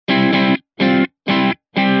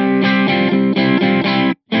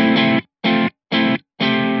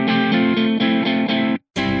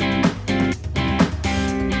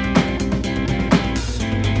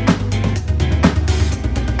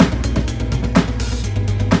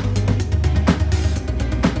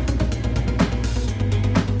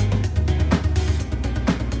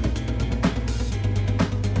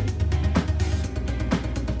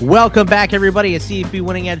Welcome back, everybody. It's CFB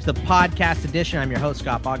Winning Edge, the podcast edition. I'm your host,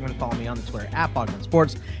 Scott Bogman. Follow me on the Twitter at Bogman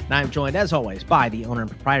Sports. And I'm joined, as always, by the owner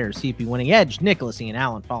and proprietor of CFB Winning Edge, Nicholas Ian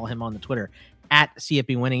Allen. Follow him on the Twitter at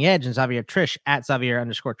CFB Winning Edge, and Xavier Triche at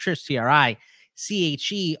Xavier_Triche,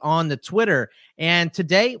 Triche on the Twitter. And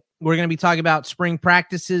today we're going to be talking about spring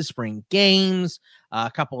practices, spring games,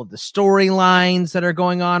 a couple of the storylines that are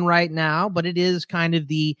going on right now. But it is kind of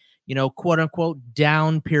the, quote unquote,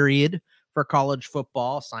 down period for college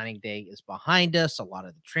football. Signing day is behind us. A lot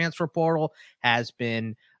of the transfer portal has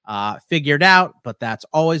been figured out, but that's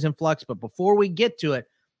always in flux. But before we get to it,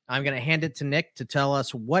 I'm going to hand it to Nick to tell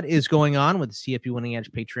us what is going on with the CFB Winning Edge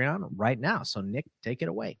Patreon right now. So, Nick, take it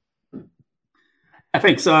away.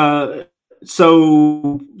 Thanks.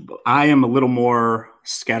 So I am a little more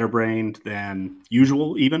scatterbrained than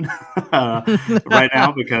usual, even right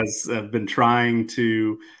now, because I've been trying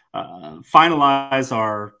to finalize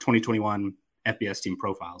our 2021 FBS team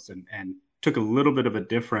profiles and took a little bit of a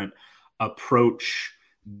different approach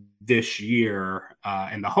this year.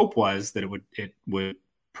 And the hope was that it would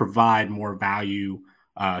provide more value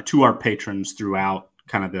to our patrons throughout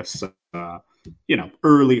kind of this,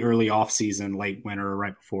 early off season, late winter,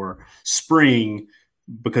 right before spring,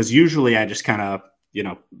 because usually I just kind of,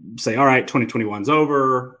 say, all right, 2021's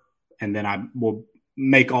over. And then I will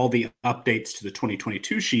make all the updates to the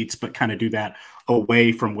 2022 sheets, but kind of do that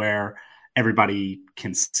away from where everybody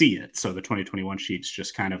can see it. So the 2021 sheets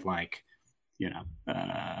just kind of like,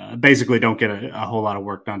 basically don't get a whole lot of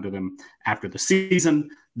work done to them after the season.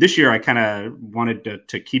 This year, I kind of wanted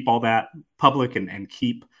to keep all that public and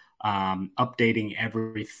keep updating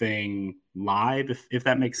everything live, if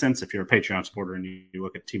that makes sense. If you're a Patreon supporter and you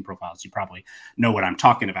look at team profiles, you probably know what I'm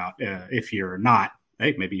talking about. If you're not,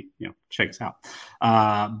 hey, maybe, check us out.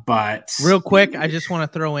 But real quick, I just want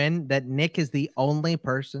to throw in that Nick is the only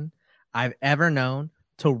person I've ever known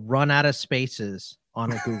to run out of spaces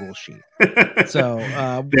on a Google sheet. So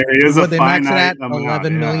there is a finite amount,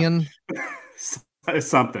 11 million.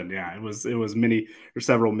 Something. Yeah. It was many or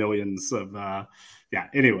several millions of,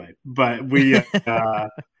 anyway, but we,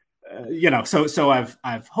 so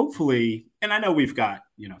I've hopefully, and I know we've got,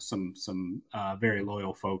 some very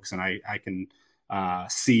loyal folks, and I can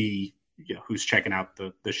see, who's checking out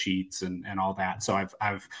the sheets and all that. So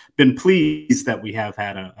I've been pleased that we have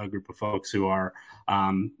had a group of folks who are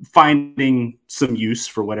finding some use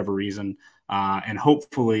for whatever reason. And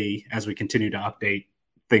hopefully as we continue to update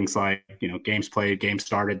things like, games played, games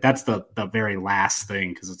started, that's the very last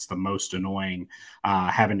thing, because it's the most annoying,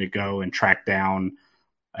 having to go and track down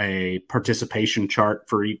a participation chart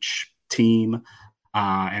for each team.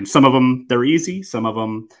 And some of them, they're easy. Some of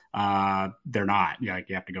them, they're not. You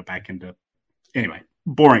have to go back into, anyway,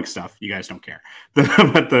 boring stuff. You guys don't care.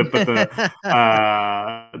 But the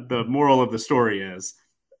moral of the story is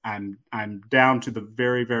I'm down to the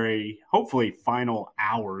very, very, hopefully final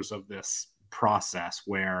hours of this process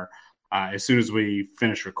where as soon as we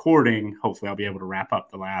finish recording, hopefully I'll be able to wrap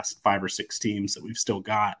up the last 5 or 6 teams that we've still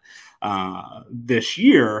got this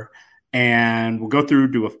year. And we'll go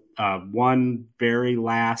through, do one very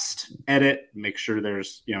last edit, make sure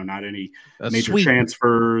there's, not any major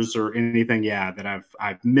transfers or anything, that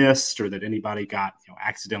I've missed, or that anybody got,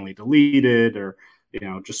 accidentally deleted, or,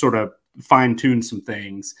 just sort of fine tune some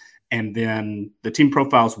things. And then the team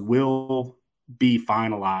profiles will be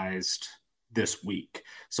finalized this week.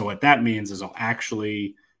 So what that means is I'll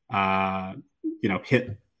actually,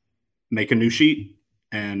 make a new sheet,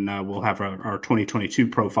 and we'll have our 2022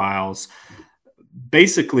 profiles.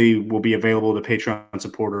 Basically will be available to Patreon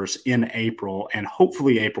supporters in April, and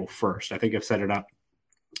hopefully April 1st. I think I've set it up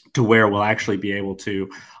to where we'll actually be able to,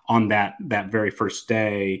 on that very first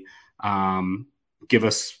day, give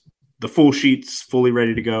us the full sheets fully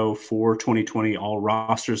ready to go for 2020, all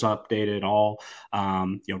rosters updated, all,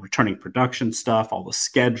 returning production stuff, all the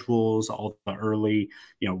schedules, all the early,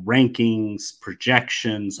 rankings,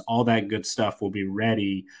 projections, all that good stuff will be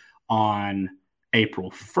ready on April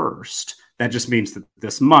 1st. That just means that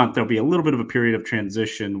this month there'll be a little bit of a period of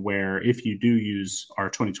transition where if you do use our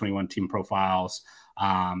 2021 team profiles,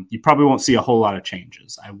 you probably won't see a whole lot of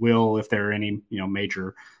changes. I will, if there are any,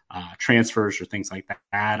 major transfers or things like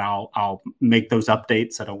that, I'll make those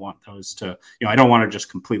updates. I don't want those to, I don't want to just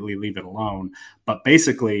completely leave it alone. But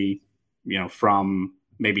basically, from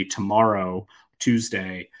maybe tomorrow,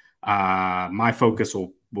 Tuesday, my focus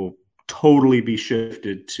will totally be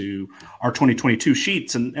shifted to our 2022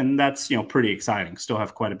 sheets. And that's, pretty exciting. Still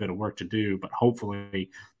have quite a bit of work to do, but hopefully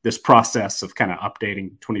this process of kind of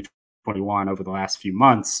updating 2021 over the last few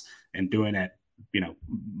months and doing it,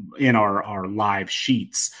 in our live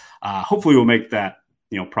sheets, hopefully we'll make that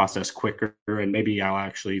process quicker, and maybe I'll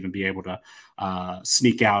actually even be able to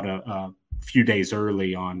sneak out a few days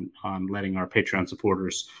early on letting our Patreon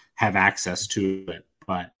supporters have access to it.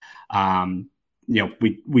 But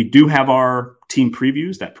we do have our team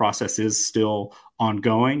previews. That process is still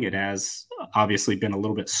ongoing. It has obviously been a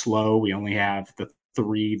little bit slow. We only have the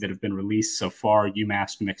 3 that have been released so far: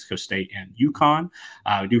 UMass, New Mexico State, and UConn.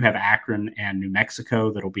 We do have Akron and New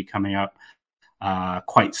Mexico that'll be coming up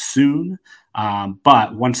quite soon.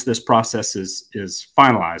 But once this process is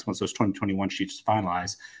finalized, once those 2021 sheets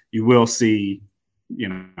finalized, you will see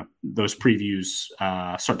those previews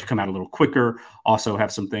start to come out a little quicker. Also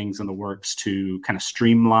have some things in the works to kind of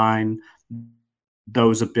streamline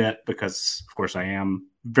those a bit, because of course I am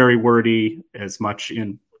very wordy, as much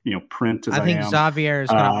in print as I think am. Xavier is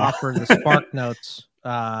going to offer the Spark Notes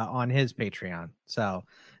on his Patreon. So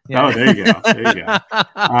yeah. Oh, there you go. There you go.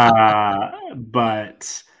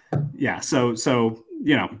 But yeah, so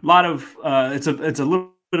a lot of it's a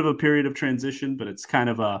little bit of a period of transition, but it's kind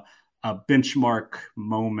of a benchmark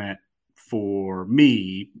moment for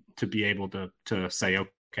me to be able to say,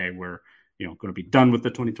 okay, we're going to be done with the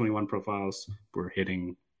 2021 profiles. We're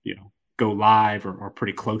hitting go live or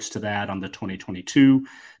pretty close to that on the 2022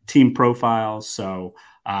 team profiles. So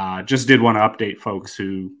just did want to update folks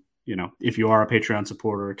who, if you are a Patreon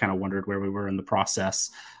supporter, kind of wondered where we were in the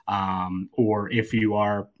process, or if you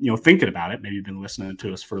are, thinking about it, maybe you've been listening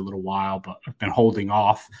to us for a little while, but have been holding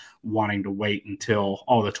off, wanting to wait until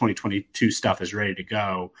all the 2022 stuff is ready to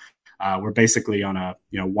go. We're basically on a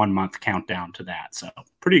 1 month countdown to that. So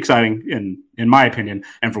pretty exciting in my opinion.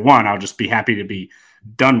 And for one, I'll just be happy to be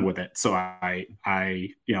done with it. So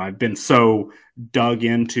I've been so dug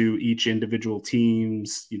into each individual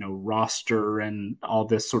team's, roster and all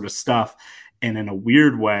this sort of stuff. And in a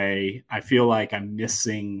weird way, I feel like I'm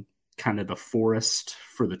missing kind of the forest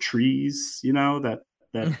for the trees, that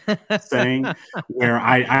saying, where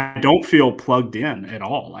I don't feel plugged in at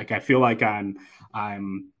all. Like I feel like I'm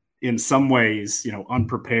in some ways,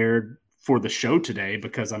 unprepared for the show today,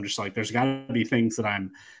 because I'm just like, there's got to be things that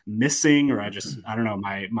I'm missing, or I don't know,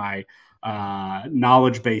 my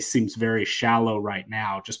knowledge base seems very shallow right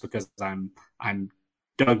now, just because I'm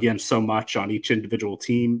dug in so much on each individual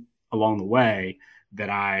team along the way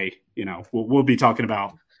that we'll be talking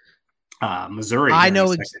about Missouri. I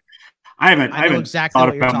know. I haven't exactly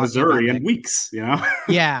thought about Missouri in weeks,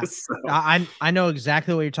 Yeah. So. I know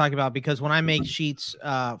exactly what you're talking about, because when I make sheets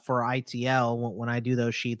for ITL, when I do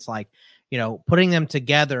those sheets, like, putting them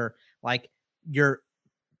together, like, you're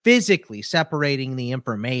physically separating the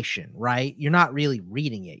information, right? You're not really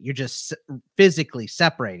reading it. You're just physically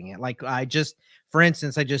separating it. Like for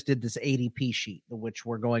instance, I just did this ADP sheet, which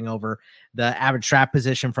we're going over the average draft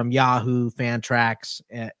position from Yahoo, Fantrax,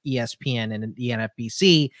 ESPN, and the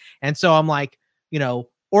NFBC. And so I'm like,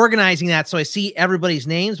 organizing that so I see everybody's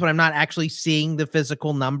names, but I'm not actually seeing the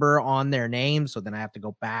physical number on their name. So then I have to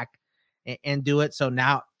go back and do it. So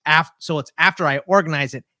now, it's after I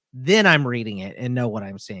organize it, then I'm reading it and know what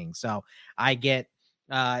I'm seeing. So I get,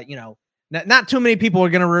 not too many people are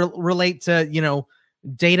going to relate to,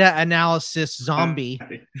 data analysis zombie,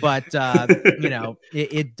 but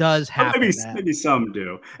it does happen. Maybe some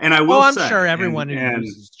do, and I will. I'm sure everyone who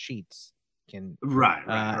uses cheats can right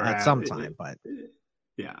at some time, but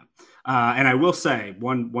yeah. And I will say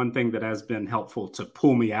one thing that has been helpful to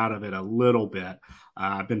pull me out of it a little bit.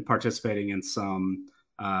 I've been participating in some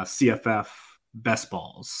CFF best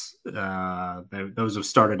balls. Those have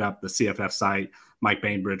started up the CFF site. Mike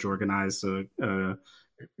Bainbridge organized a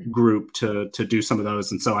group to do some of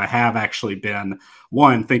those, and so I have actually been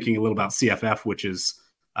thinking a little about CFF, which is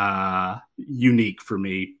unique for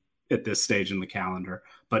me at this stage in the calendar,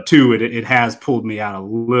 but two, it has pulled me out a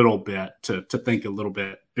little bit to think a little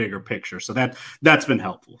bit bigger picture, so that's been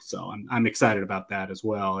helpful. So I'm excited about that as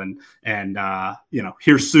well, and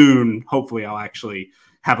here soon, hopefully I'll actually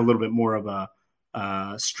have a little bit more of a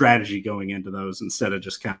strategy going into those, instead of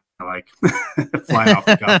just kind of like flying off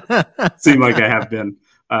the cuff. Seem like I have been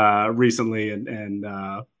recently,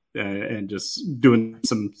 and just doing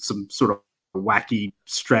some sort of wacky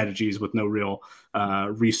strategies with no real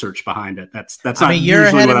research behind it. That's not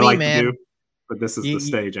usually what I like to do, but this is the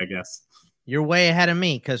stage, I guess. You're way ahead of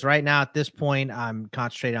me, because right now at this point I'm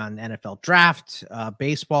concentrated on NFL draft,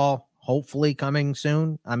 baseball, hopefully coming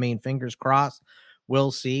soon. I mean, fingers crossed.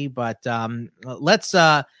 We'll see, but let's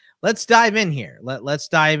dive in here. Let's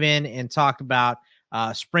dive in and talk about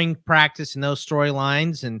spring practice and those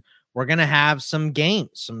storylines, and we're gonna have some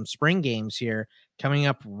spring games here coming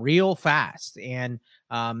up real fast. And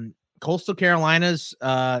Coastal Carolina's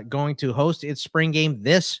going to host its spring game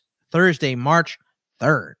this Thursday, March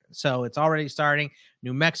 3rd. So it's already starting.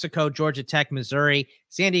 New Mexico, Georgia Tech, Missouri,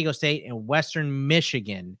 San Diego State, and Western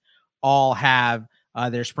Michigan all have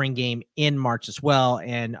their spring game in March as well,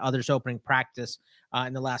 and others opening practice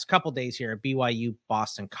in the last couple days here at BYU,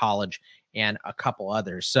 Boston College, and a couple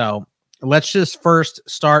others. So let's just first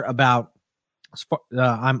start about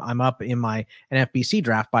I'm up in my NFBC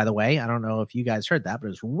draft, by the way. I don't know if you guys heard that, but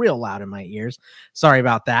it was real loud in my ears. Sorry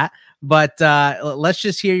about that. But let's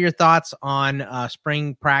just hear your thoughts on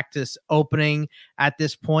spring practice opening at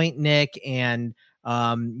this point, Nick, and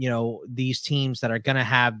these teams that are going to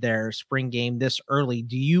have their spring game this early.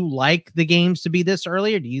 Do you like the games to be this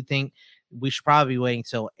early, or do you think we should probably be waiting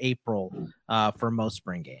till April for most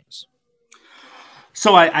spring games?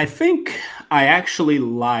 So I think I actually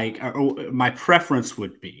like, or my preference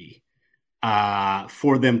would be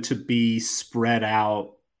for them to be spread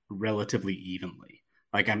out relatively evenly.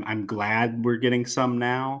 Like I'm glad we're getting some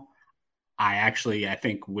now. I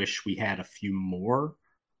think wish we had a few more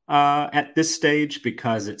at this stage,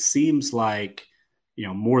 because it seems like,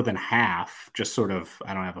 more than half, just sort of,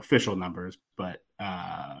 I don't have official numbers, but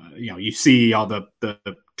you see all the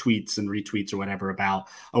tweets and retweets or whatever about,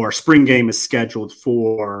 our spring game is scheduled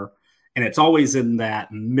for, and it's always in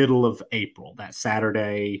that middle of April, that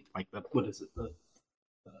Saturday, like the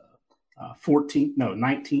 14th, no,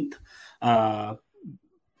 19th. I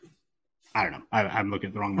don't know. I'm looking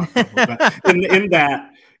at the wrong month. But in that,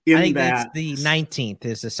 I think it's the 19th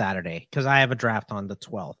is the Saturday, because I have a draft on the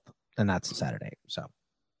 12th, and that's a Saturday.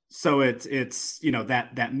 So it's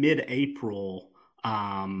that mid-April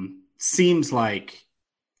seems like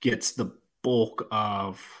gets the bulk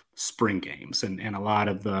of spring games and a lot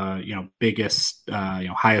of the biggest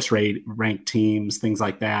highest ranked teams, things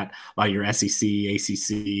like that, like your SEC,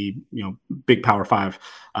 ACC, big Power 5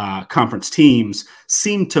 conference teams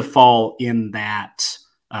seem to fall in that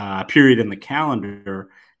period in the calendar.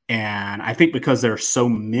 And I think because there are so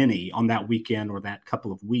many on that weekend or that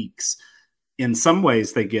couple of weeks, in some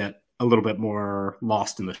ways they get a little bit more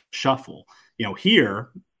lost in the shuffle. Here,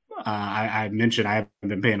 I mentioned I haven't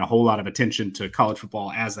been paying a whole lot of attention to college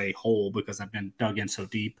football as a whole because I've been dug in so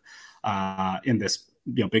deep in this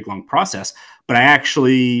big, long process. But I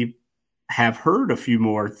actually have heard a few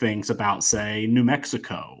more things about, say, New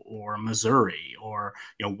Mexico or Missouri or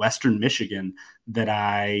Western Michigan that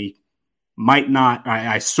I might not.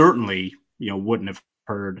 I certainly wouldn't have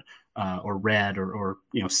heard or read or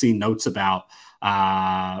seen notes about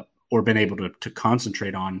or been able to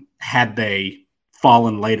concentrate on had they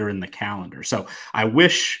fallen later in the calendar. So I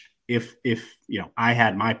wish if I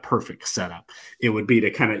had my perfect setup, it would be to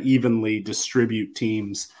kind of evenly distribute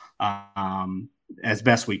teams as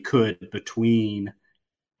best we could between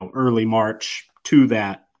early March to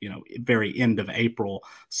that very end of April,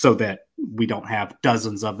 so that we don't have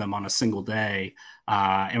dozens of them on a single day,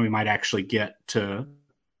 and we might actually get to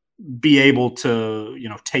be able to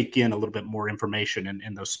take in a little bit more information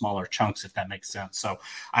in those smaller chunks, if that makes sense. So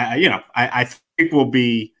I think we'll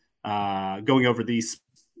be going over these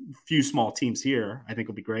few small teams here. I think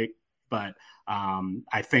will be great, but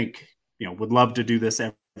I think would love to do this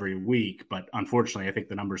every week, but unfortunately I think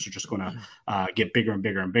the numbers are just going to get bigger and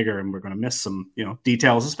bigger and bigger, and we're going to miss some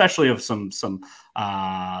details, especially of some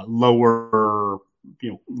lower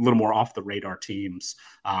a little more off the radar teams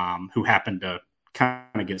who happen to kind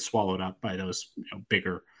of get swallowed up by those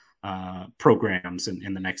bigger programs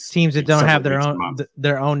in the next teams that don't have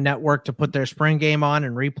their own network to put their spring game on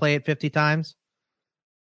and replay it 50 times.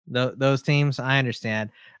 Those teams, I understand.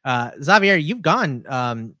 Xavier, you've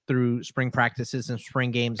gone through spring practices and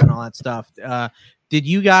spring games and all that stuff. Would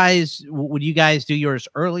you guys do yours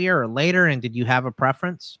earlier or later? And did you have a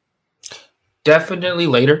preference? Definitely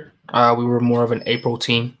later. We were more of an April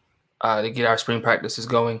team to get our spring practices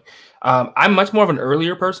going. I'm much more of an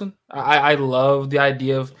earlier person. I love the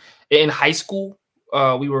idea of, in high school,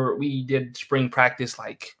 we did spring practice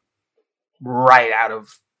like right out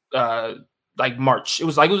of like March. It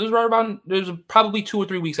was right around. It was probably 2 or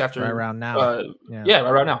 3 weeks after. Right around now. Right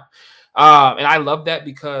around now. And I love that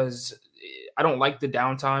because I don't like the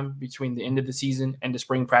downtime between the end of the season and the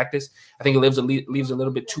spring practice. I think it leaves a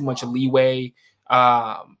little bit too much leeway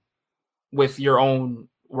with your own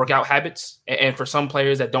workout habits. And for some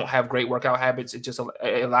players that don't have great workout habits, it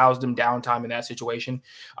allows them downtime in that situation.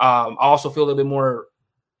 I also feel a little bit more,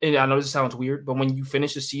 and I know this sounds weird, but when you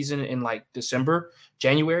finish the season in like December,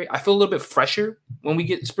 January, I feel a little bit fresher when we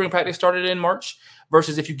get spring practice started in March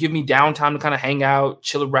versus if you give me downtime to kind of hang out,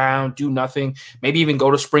 chill around, do nothing, maybe even go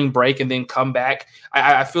to spring break and then come back.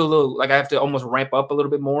 I feel a little like I have to almost ramp up a little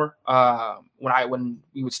bit more when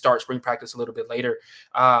we would start spring practice a little bit later.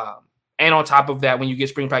 And on top of that, when you get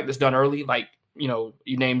spring practice done early, like you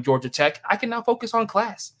name Georgia Tech, I can now focus on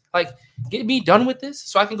class. Like, get me done with this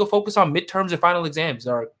so I can go focus on midterms and final exams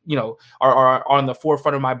are on the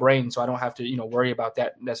forefront of my brain. So I don't have to, worry about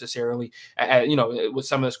that necessarily. With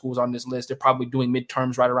some of the schools on this list, they're probably doing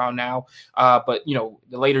midterms right around now. But the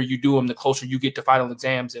later you do them, the closer you get to final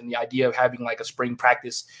exams. And the idea of having like a spring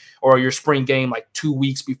practice or your spring game like 2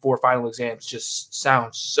 weeks before final exams just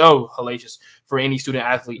sounds so hellacious for any student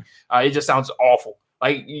athlete. It just sounds awful.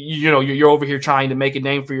 Like, you're over here trying to make a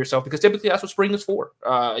name for yourself because typically that's what spring is for.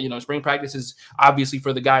 Spring practice is obviously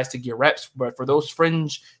for the guys to get reps, but for those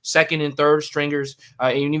fringe second and third stringers,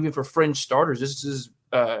 and even for fringe starters, this is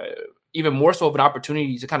even more so of an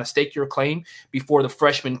opportunity to kind of stake your claim before the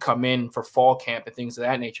freshmen come in for fall camp and things of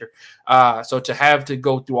that nature. So to have to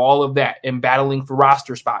go through all of that and battling for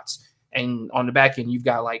roster spots, and on the back end, you've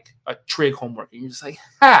got like a trig homework, and you're just like,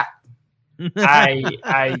 ha!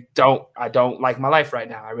 I don't like my life right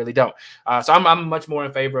now. I really don't. So I'm much more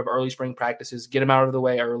in favor of early spring practices. Get them out of the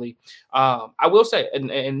way early. I will say,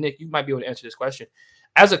 and Nick, you might be able to answer this question.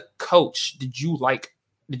 As a coach, did you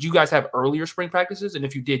guys have earlier spring practices? And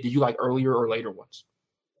if you did you like earlier or later ones?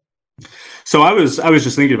 So I was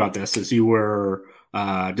just thinking about this as you were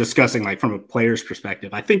discussing, like from a player's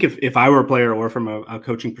perspective. I think if I were a player or from a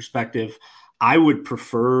coaching perspective, I would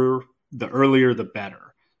prefer the earlier the better.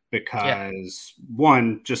 Because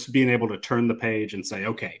one, just being able to turn the page and say,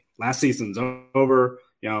 okay, last season's over,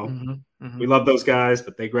 we love those guys,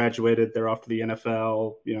 but they graduated, they're off to the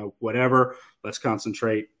NFL, whatever. Let's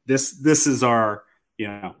concentrate. This is our,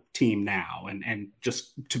 team now. And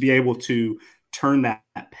just to be able to turn that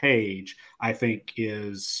page, I think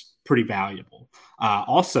is pretty valuable.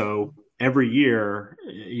 Also, every year,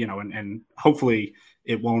 and hopefully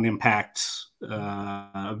it won't impact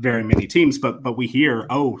very many teams, but we hear,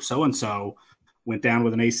 so-and-so went down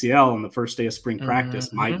with an ACL on the first day of spring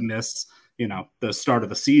practice, might miss, the start of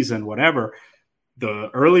the season, whatever. The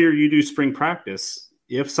earlier you do spring practice,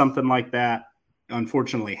 if something like that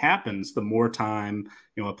unfortunately happens, the more time,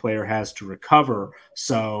 a player has to recover.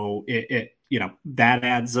 So it that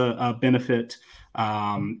adds a benefit.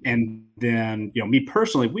 And then, me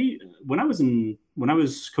personally, when I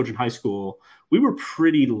was coaching high school, we were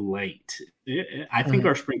pretty late. I think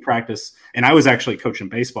our spring practice, and I was actually coaching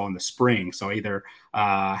baseball in the spring, so I either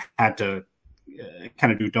had to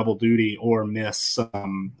kind of do double duty or miss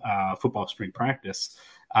some football spring practice.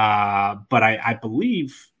 But I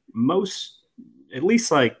believe at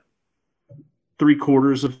least like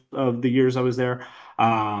 3/4 of the years I was there,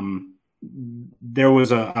 there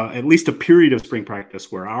was at least a period of spring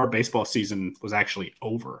practice where our baseball season was actually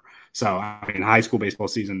over. So, high school baseball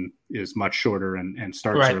season is much shorter and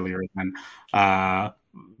starts earlier than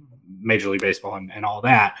Major League Baseball and all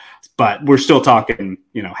that. But we're still talking,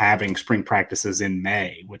 having spring practices in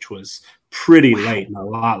May, which was pretty late and a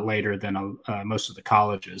lot later than most of the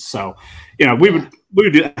colleges. So, we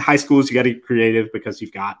would do high schools. You got to get creative because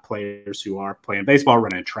you've got players who are playing baseball.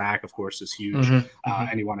 Running track, of course, is huge.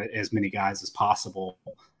 And you want as many guys as possible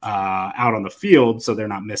out on the field so they're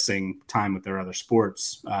not missing time with their other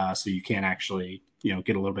sports. So you can actually,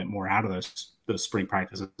 get a little bit more out of those spring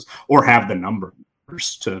practices or have the numbers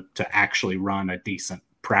to actually run a decent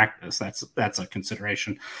practice. That's a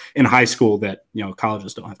consideration in high school that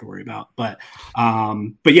colleges don't have to worry about. But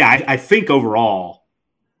yeah, I think overall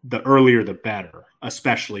the earlier the better,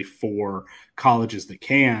 especially for colleges that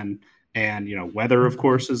can. And weather, of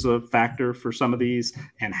course, is a factor for some of these,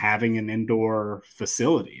 and having an indoor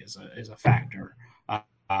facility is a factor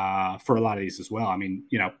for a lot of these as well.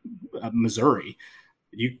 Missouri,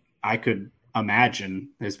 I could imagine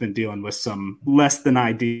has been dealing with some less than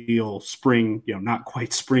ideal spring, not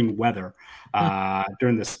quite spring weather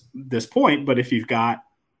during this point. But if you've got,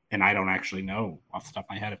 and I don't actually know off the top of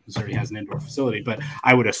my head if Missouri has an indoor facility, but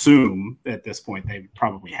I would assume at this point they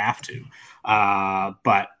probably have to.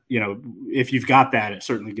 But if you've got that, it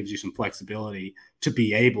certainly gives you some flexibility to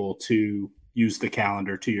be able to use the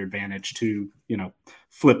calendar to your advantage to,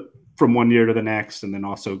 flip from one year to the next, and then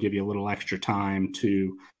also give you a little extra time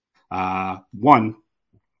to one,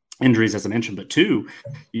 injuries, as I mentioned, but two,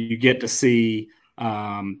 you get to see,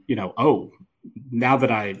 now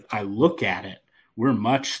that I look at it, we're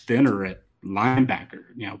much thinner at linebacker.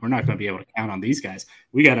 We're not going to be able to count on these guys.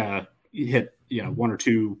 We got to hit, one or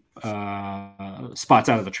two spots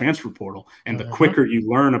out of the transfer portal. And the quicker you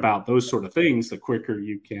learn about those sort of things, the quicker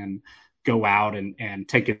you can go out and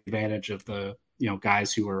take advantage of the,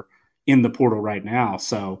 guys who are in the portal right now.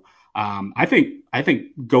 So I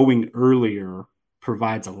think going earlier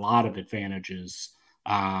provides a lot of advantages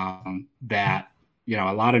that,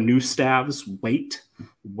 a lot of new staffs wait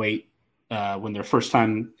when they're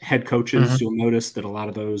first-time head coaches, you'll notice that a lot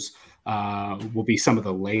of those will be some of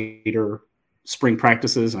the later spring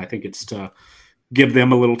practices, and I think it's to give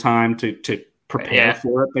them a little time to prepare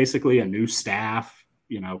for it. Basically, a new staff,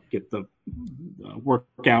 get the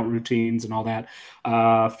workout routines and all that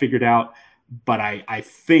figured out. But I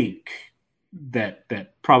think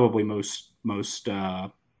that probably most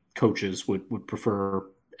coaches would prefer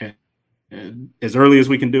as early as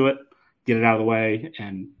we can do it, get it out of the way,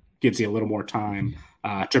 and gives you a little more time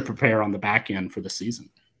to prepare on the back end for the season.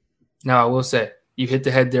 Now, I will say, you hit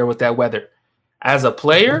the head there with that weather. As a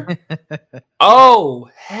player, oh,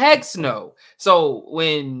 heck no. So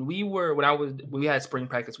when we had spring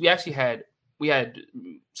practice, we had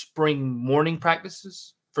spring morning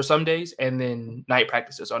practices for some days and then night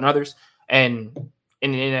practices on others. And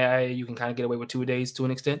you can kind of get away with 2 days to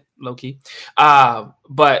an extent, low key. But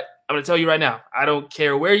I'm going to tell you right now, I don't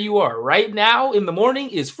care where you are. Right now in the morning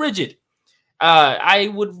is frigid. I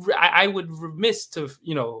would remiss to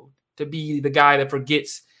be the guy that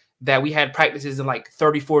forgets that we had practices in like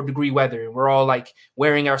 34-degree weather and we're all like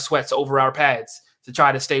wearing our sweats over our pads to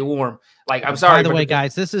try to stay warm. Like, I'm sorry. By the way,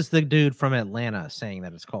 guys, this is the dude from Atlanta saying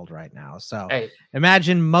that it's cold right now. So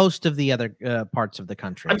imagine most of the other parts of the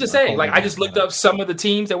country. I'm just saying, like, I just looked up some of the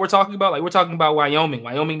teams that we're talking about. Like, we're talking about Wyoming.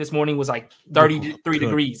 Wyoming this morning was like 33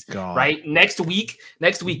 degrees, right? Next week.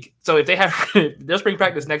 So if they have their spring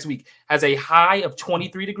practice next week has a high of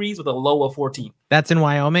 23 degrees with a low of 14. That's in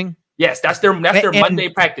Wyoming? Yes, that's their Monday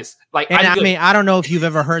practice. Like, I mean, I don't know if you've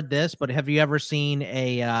ever heard this, but have you ever seen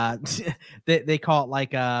a they call it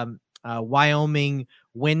like a Wyoming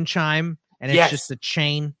wind chime, and it's just a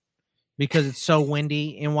chain because it's so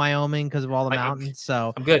windy in Wyoming because of all the mountains.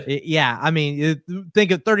 So I'm good. I mean, think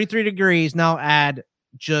of 33 degrees now, add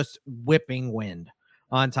just whipping wind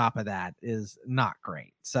on top of that is not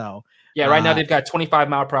great. So right now they've got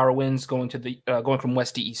 25-mile-per-hour winds going from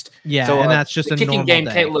west to east. Yeah, so and that's just the a kicking game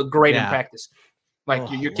day. can't look great in practice.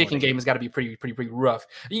 Like your kicking game has got to be pretty rough.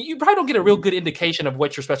 You probably don't get a real good indication of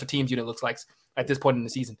what your special teams unit looks like at this point in the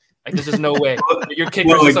season. Like, there's just no way your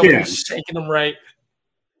kickers are shaking them right.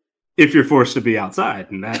 If you're forced to be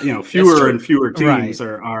outside, and that fewer and fewer teams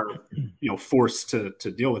are forced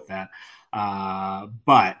to deal with that.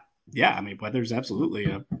 But yeah, I mean, weather's absolutely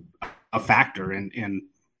a factor in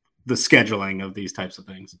the scheduling of these types of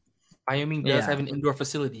things. Wyoming does have an indoor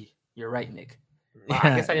facility. You're right, Nick.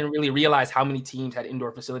 I guess I didn't really realize how many teams had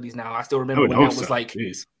indoor facilities now. I still remember when that was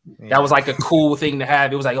that was like a cool thing to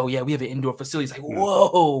have. It was like, oh yeah, we have an indoor facility. It's like,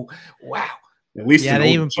 whoa, wow. At least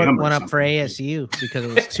they even put one up for ASU because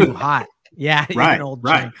it was too hot. Yeah, right.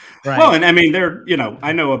 Well, and I mean,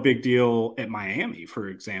 I know a big deal at Miami, for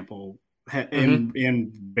example,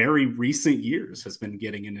 in very recent years has been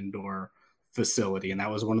getting an indoor facility, and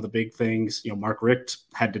that was one of the big things. Mark Richt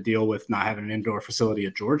had to deal with not having an indoor facility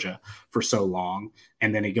at Georgia for so long,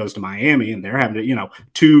 and then he goes to Miami, and they're having to,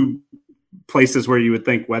 two places where you would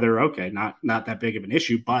think weather, not that big of an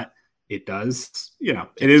issue, but it does,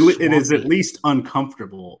 it is at least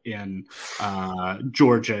uncomfortable in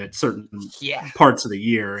Georgia at certain parts of the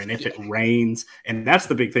year, and if it rains, and that's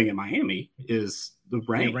the big thing in Miami is the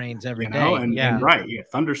rain. It rains every day, and you have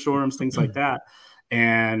thunderstorms, things like that.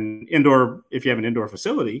 And indoor, if you have an indoor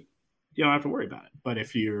facility, you don't have to worry about it. But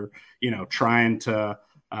if you're, trying to,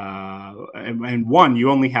 and one, you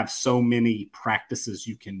only have so many practices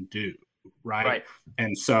you can do, right?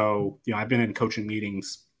 And so, I've been in coaching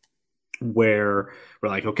meetings where we're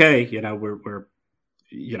like, okay,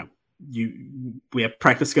 we have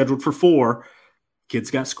practice scheduled for 4.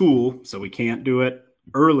 Kids got school, so we can't do it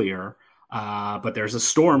earlier. But there's a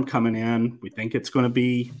storm coming in. We think it's going to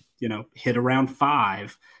be, hit around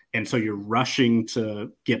 5. And so you're rushing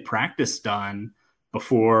to get practice done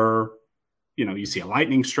before, you see a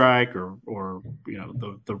lightning strike or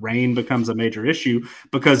the rain becomes a major issue.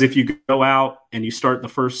 Because if you go out and you start the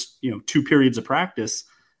first, 2 periods of practice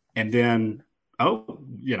and then,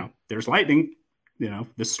 there's lightning,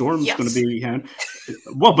 the storm's going to be,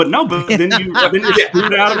 well, but then you're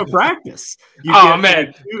screwed out of a practice.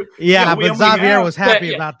 But Xavier was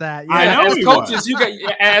happy about that. Yeah. I know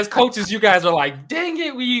as coaches, you guys are like, dang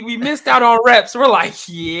it, we missed out on reps. We're like,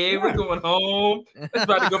 we're going home. It's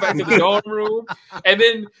about to go back to the dorm room. And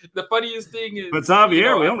then the funniest thing is, but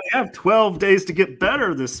Xavier, we only have 12 days to get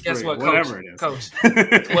better this spring. Guess what, whatever it is, Coach?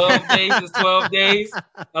 12 days is 12 days.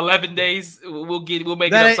 11 days, we'll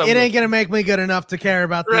make it up. It ain't gonna make me good enough to care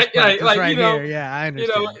about this here. Yeah, I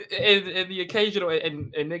understand. And the occasional,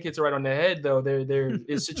 and Nick hits it right on the head, though. There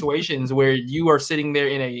is situations where you are sitting there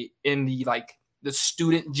in the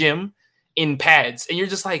student gym in pads, and you're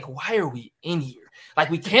just like, why are we in here? Like,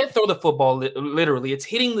 we can't throw the football literally. It's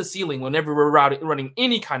hitting the ceiling whenever we're running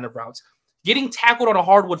any kind of routes. Getting tackled on a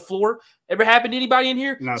hardwood floor ever happened to anybody in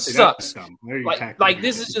here? No, see, sucks.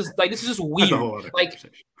 This is just weird. Like,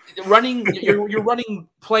 you're running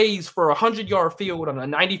plays for a 100-yard field on a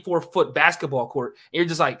 94-foot basketball court. And you're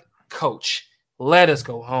just like, coach, let us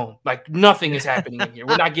go home. Like, nothing is happening in here.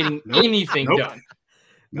 We're not getting anything done.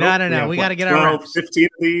 No. We got to get our reps. 15 of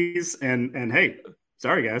these, and hey,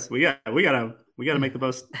 sorry guys, we got to make the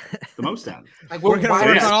most out of it. Like, we're going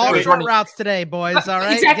to work on all short routes today, boys. All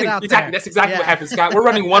right, exactly. That's exactly what happens, Scott. We're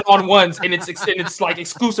running 1-on-1s, and it's like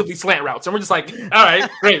exclusively slant routes, and we're just like, all right,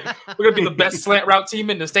 great. We're gonna be the best slant route team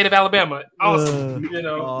in the state of Alabama. Awesome,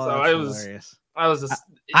 So it was hilarious.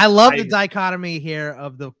 I love the dichotomy here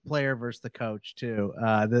of the player versus the coach too.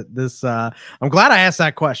 I'm glad I asked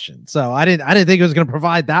that question. So I didn't think it was going to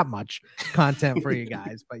provide that much content for you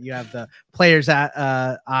guys, but you have the players'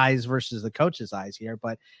 eyes versus the coach's eyes here.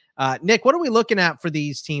 But Nick, what are we looking at for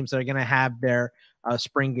these teams that are going to have their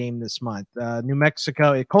spring game this month? New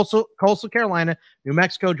Mexico, Coastal Carolina, New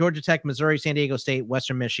Mexico, Georgia Tech, Missouri, San Diego State,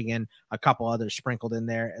 Western Michigan, a couple others sprinkled in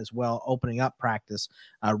there as well, opening up practice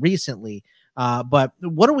recently. But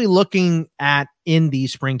what are we looking at in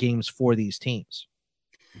these spring games for these teams?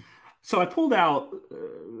 So I pulled out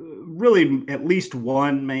really at least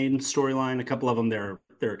one main storyline. A couple of them, there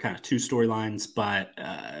are kind of two storylines, but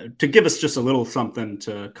to give us just a little something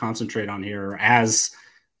to concentrate on here, as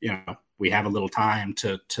we have a little time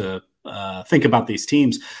to think about these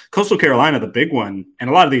teams. Coastal Carolina, the big one, and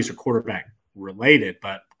a lot of these are quarterback related,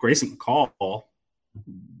 but Grayson McCall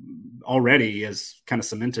already has kind of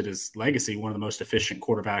cemented his legacy, one of the most efficient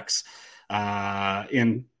quarterbacks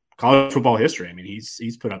in college football history. I mean,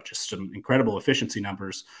 he's put up just some incredible efficiency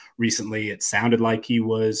numbers recently. It sounded like he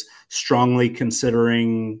was strongly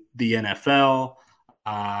considering the NFL,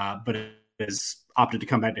 but has opted to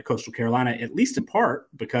come back to Coastal Carolina, at least in part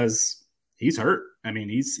because he's hurt. I mean,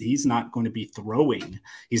 he's not going to be throwing.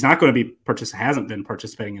 He's not going to be hasn't been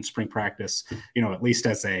participating in spring practice, at least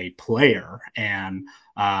as a player. And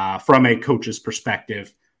from a coach's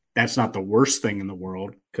perspective, that's not the worst thing in the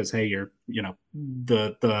world because, hey, you're,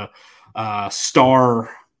 the star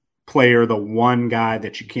player, the one guy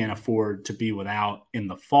that you can't afford to be without in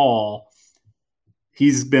the fall.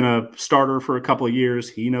 He's been a starter for a couple of years.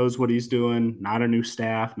 He knows what he's doing, not a new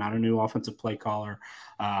staff, not a new offensive play caller,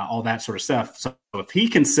 all that sort of stuff. So if he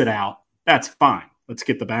can sit out, that's fine. Let's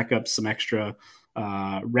get the backups some extra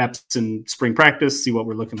reps in spring practice, see what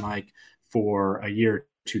we're looking like for a year or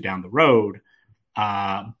two down the road.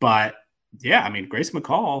 But yeah, I mean, Grace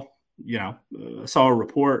McCall, saw a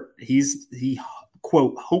report. He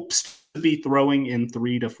quote, hopes to be throwing in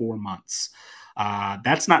 3 to 4 months.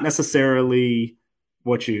 That's not necessarily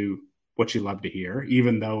what you love to hear,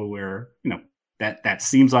 even though we're, that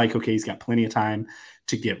seems like, okay, he's got plenty of time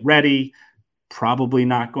to get ready. Probably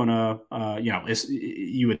not going to,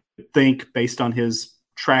 you would think based on his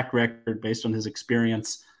track record, based on his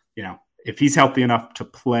experience, if he's healthy enough to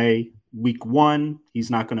play week 1, he's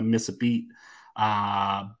not going to miss a beat.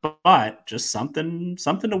 But just something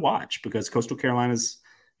to watch because Coastal Carolina's,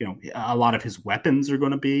 a lot of his weapons are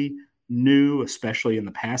going to be new, especially in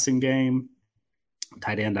the passing game.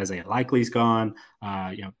 Tight end Isaiah Likely's gone.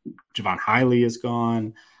 Javon Hiley is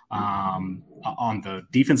gone. On the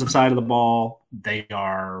defensive side of the ball, they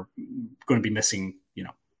are going to be missing,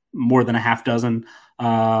 more than a half dozen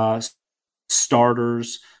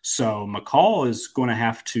starters. So McCall is going to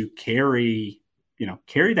have to carry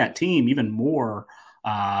that team even more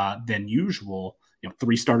than usual.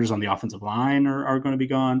 3 starters on the offensive line are going to be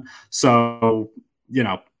gone. So,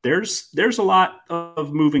 there's a lot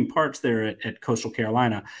of moving parts there at Coastal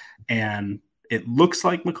Carolina, and it looks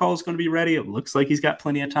like McCall is going to be ready. It looks like he's got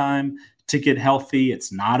plenty of time to get healthy.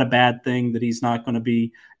 It's not a bad thing that he's not going to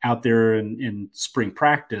be out there in spring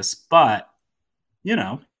practice, but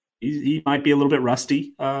he might be a little bit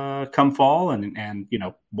rusty come fall and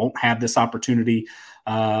won't have this opportunity,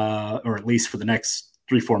 or at least for the next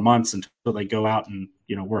 3-4 months until they go out and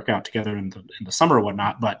work out together in the summer or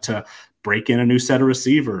whatnot, but to break in a new set of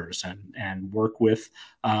receivers and work with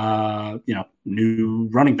new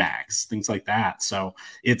running backs, things like that. So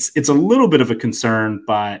it's a little bit of a concern,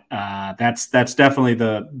 but that's definitely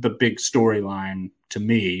the big storyline to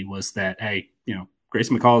me was that, hey,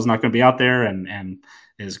 Grayson McCall is not going to be out there and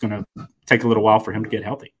is going to take a little while for him to get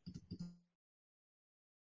healthy.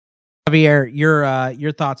 Javier,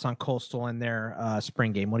 your thoughts on Coastal and their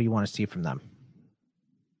spring game? What do you want to see from them?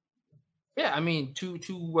 Yeah, I mean, to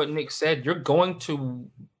what Nick said, you're going to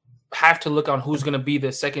have to look on who's going to be the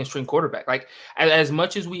second string quarterback. Like, as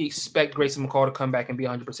much as we expect Grayson McCall to come back and be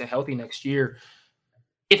 100% healthy next year,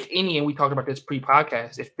 if any, and we talked about this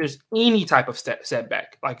pre-podcast, if there's any type of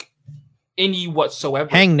setback, like any whatsoever,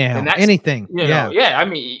 hangnail, anything, I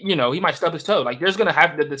mean, he might stub his toe. Like there's gonna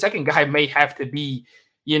have the second guy may have to be,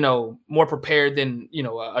 more prepared than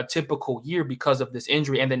a typical year because of this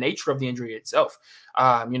injury and the nature of the injury itself.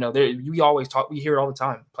 We always we hear it all the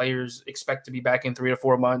time. Players expect to be back in 3 to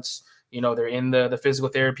 4 months. They're in the physical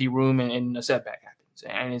therapy room and a setback happens.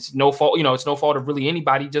 And it's no fault, it's no fault of really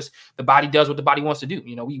anybody. Just the body does what the body wants to do.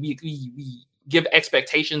 We give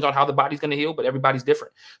expectations on how the body's going to heal, but everybody's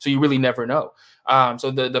different. So you really never know.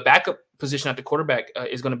 So the backup position at the quarterback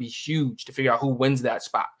is going to be huge to figure out who wins that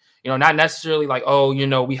spot. Not necessarily like,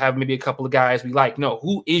 we have maybe a couple of guys we like. No,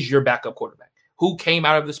 who is your backup quarterback? Who came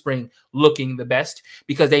out of the spring looking the best?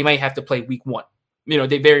 Because they may have to play week 1.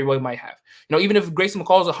 They very well might have. Even if Grayson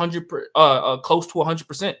McCall is close to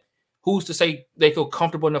 100%, who's to say they feel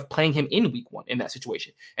comfortable enough playing him in week 1 in that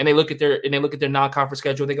situation? And they look at their non-conference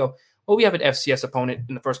schedule. They go, well, we have an FCS opponent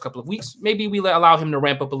in the first couple of weeks. Maybe we allow him to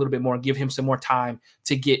ramp up a little bit more and give him some more time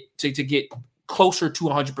to get closer to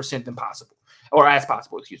 100% than possible, or as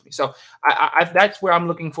possible. Excuse me. So that's where I'm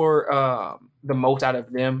looking for the most out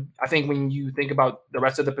of them. I think when you think about the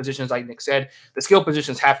rest of the positions, like Nick said, the skill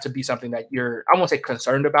positions have to be something that I won't say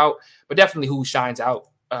concerned about, but definitely who shines out.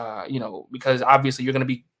 Because obviously you're going to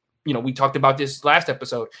be. We talked about this last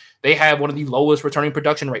episode. They have one of the lowest returning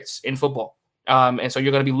production rates in football. And so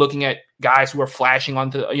you're going to be looking at guys who are flashing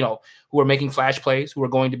who are making flash plays, who are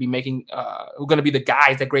going to be who are going to be the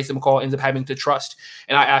guys that Grayson McCall ends up having to trust.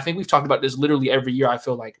 And I think we've talked about this literally every year. I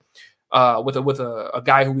feel like with a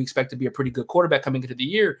guy who we expect to be a pretty good quarterback coming into the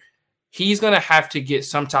year, he's going to have to get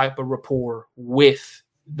some type of rapport with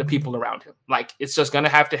the people around him. Like it's just going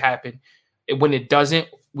to have to happen. When it doesn't,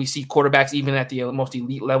 we see quarterbacks even at the most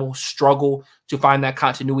elite level struggle to find that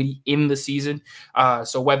continuity in the season.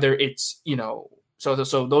 So whether it's so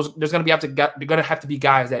those there's going to have to be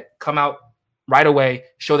guys that come out right away,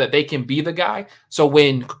 show that they can be the guy. So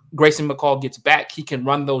when Grayson McCall gets back, he can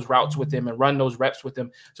run those routes with him and run those reps with him,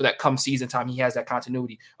 so that come season time he has that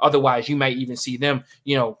continuity. Otherwise, you might even see them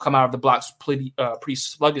come out of the blocks pretty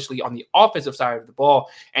sluggishly on the offensive side of the ball,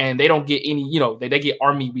 and they don't get any they get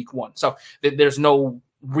Army week 1. So there's no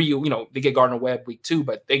real, they get Gardner Webb week 2,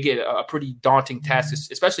 but they get a pretty daunting task,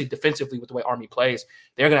 especially defensively with the way Army plays.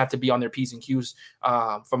 They're going to have to be on their P's and Q's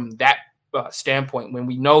from that standpoint. When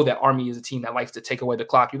we know that Army is a team that likes to take away the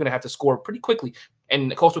clock, you're going to have to score pretty quickly.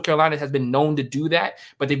 And Coastal Carolina has been known to do that,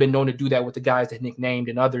 but they've been known to do that with the guys that Nick named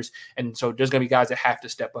and others. And so there's going to be guys that have to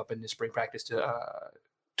step up in this spring practice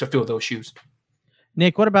to fill those shoes.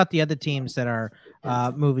 Nick, what about the other teams that are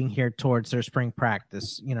moving here towards their spring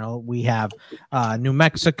practice? We have New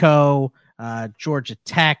Mexico, Georgia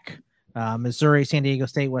Tech, Missouri, San Diego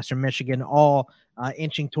State, Western Michigan, all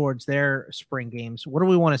inching towards their spring games. What do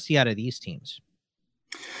we want to see out of these teams?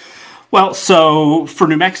 Well, so for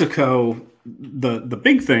New Mexico, the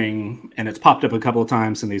big thing, and it's popped up a couple of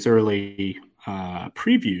times in these early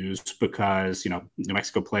previews, because New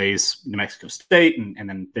Mexico plays New Mexico State, and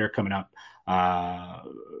then they're coming up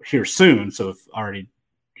here soon. So I've already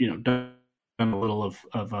done a little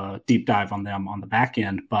of a deep dive on them on the back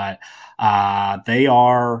end, but they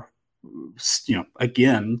are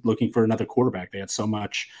again looking for another quarterback. They had so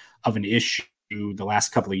much of an issue the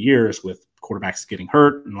last couple of years with quarterbacks getting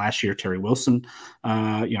hurt, and last year Terry Wilson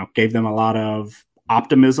gave them a lot of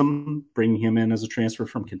optimism bringing him in as a transfer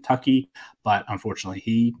from Kentucky, but unfortunately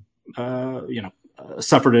he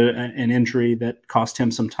suffered an injury that cost him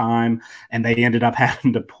some time, and they ended up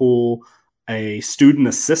having to pull a student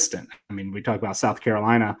assistant. I mean, we talk about South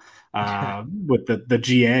Carolina with the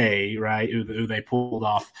GA, right, who they pulled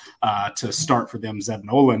off to start for them, Zeb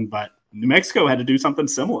Nolan, but New Mexico had to do something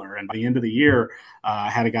similar. And by the end of the year,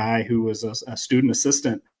 had a guy who was a student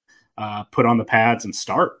assistant put on the pads and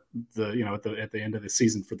start at the end of the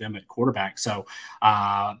season for them at quarterback. So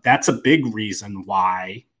that's a big reason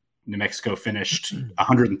why New Mexico finished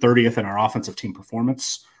 130th in our offensive team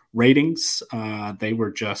performance ratings. They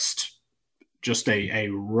were just a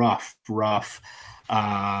rough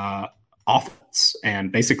offense,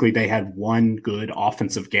 and basically they had one good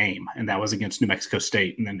offensive game, and that was against New Mexico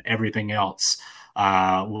State, and then everything else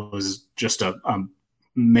was just a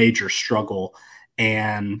major struggle.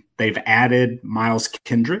 And they've added Miles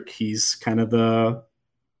Kendrick. He's kind of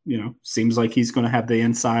seems like he's going to have the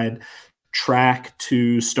inside track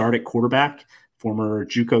to start at quarterback, former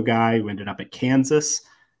JUCO guy who ended up at Kansas.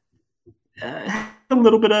 A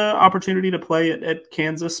little bit of opportunity to play at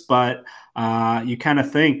Kansas, but you kind of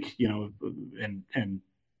think, and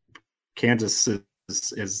Kansas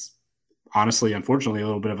is honestly, unfortunately, a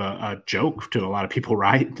little bit of a joke to a lot of people,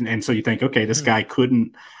 right? And so you think, okay, this guy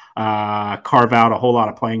couldn't carve out a whole lot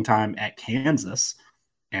of playing time at Kansas,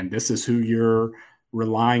 and this is who you're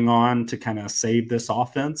relying on to kind of save this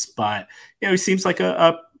offense. But, he seems like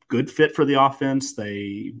a good fit for the offense.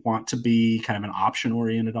 They want to be kind of an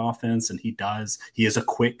option-oriented offense, and he does. He is a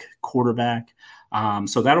quick quarterback.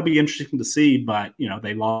 So that'll be interesting to see. But,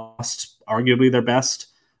 they lost arguably their best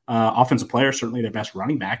offensive player, certainly their best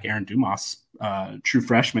running back, Aaron Dumas, true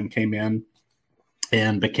freshman, came in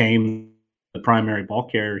and became the primary ball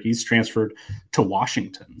carrier. He's transferred to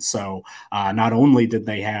Washington. So not only did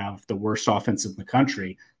they have the worst offense in the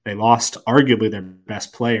country, they lost arguably their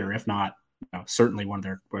best player, if not certainly one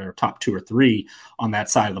of their top 2 or 3 on that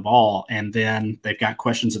side of the ball. And then they've got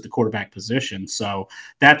questions at the quarterback position. So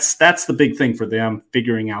that's the big thing for them,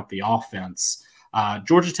 figuring out the offense.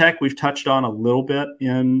 Georgia Tech, we've touched on a little bit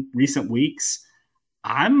in recent weeks.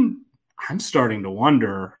 I'm starting to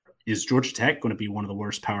wonder, is Georgia Tech going to be one of the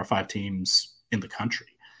worst Power 5 teams in the country?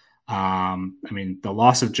 The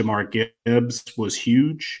loss of Jamar Gibbs was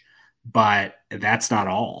huge, but that's not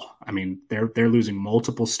all. They're losing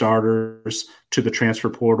multiple starters to the transfer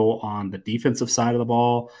portal on the defensive side of the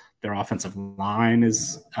ball. Their offensive line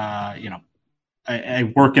is,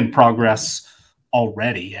 a work in progress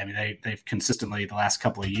already. They've consistently the last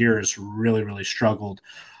couple of years really, really struggled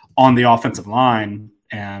on the offensive line,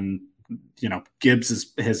 and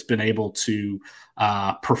Gibbs has been able to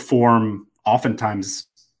perform oftentimes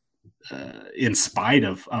in spite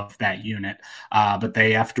of that unit, but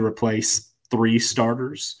they have to replace 3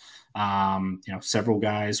 starters. Several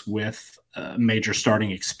guys with major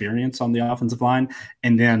starting experience on the offensive line,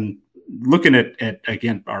 and then looking at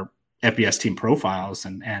again our FBS team profiles,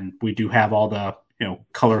 and we do have all the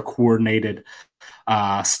color coordinated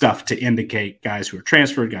stuff to indicate guys who are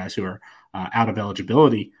transferred, guys who are out of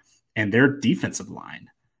eligibility, and their defensive line.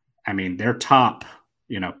 Their top,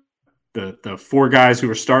 the 4 guys who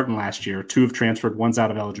were starting last year, 2 have transferred, 1's out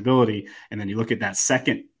of eligibility, and then you look at that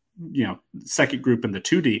second group in the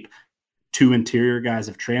 2 deep. 2 interior guys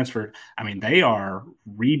have transferred. They are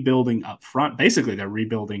rebuilding up front. Basically, they're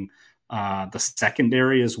rebuilding the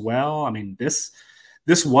secondary as well.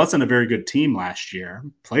 This wasn't a very good team last year.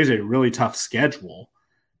 Plays a really tough schedule,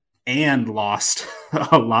 and lost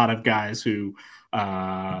a lot of guys who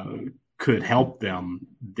could help them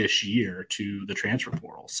this year to the transfer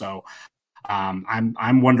portal. So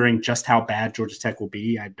I'm wondering just how bad Georgia Tech will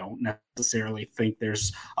be. I don't necessarily think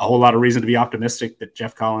there's a whole lot of reason to be optimistic that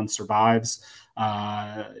Jeff Collins survives,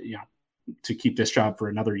 to keep this job for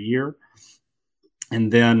another year.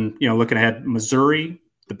 And then, looking ahead, Missouri,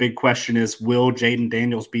 the big question is, will Jaden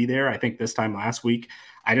Daniels be there? I think this time last week,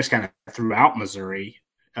 I just kind of threw out Missouri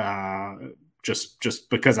just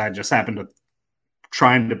because I just happened to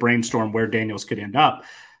trying to brainstorm where Daniels could end up.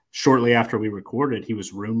 Shortly after we recorded, he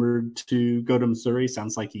was rumored to go to Missouri.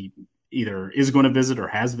 Sounds like he either is going to visit or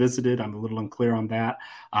has visited. I'm a little unclear on that.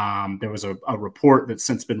 There was a report that's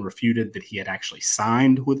since been refuted that he had actually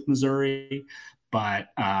signed with Missouri, but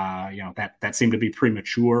that seemed to be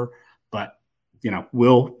premature. But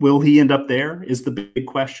will he end up there is the big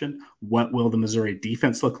question. What will the Missouri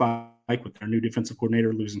defense look like with their new defensive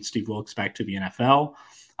coordinator losing Steve Wilkes back to the NFL?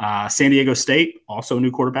 San Diego State, also a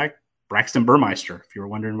new quarterback, Braxton Burmeister. If you were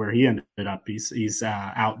wondering where he ended up, he's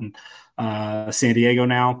out in San Diego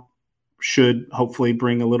now. Should hopefully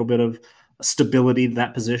bring a little bit of stability to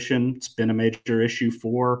that position. It's been a major issue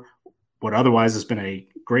for what otherwise has been a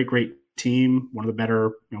great team, one of the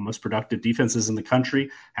better, most productive defenses in the country.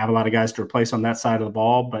 Have a lot of guys to replace on that side of the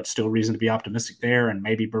ball, but still reason to be optimistic there. And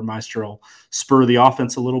maybe Burmeister will spur the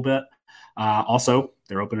offense a little bit. Also,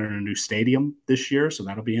 they're opening a new stadium this year, so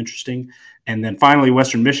that'll be interesting. And then finally,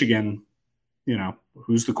 Western Michigan,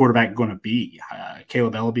 who's the quarterback going to be?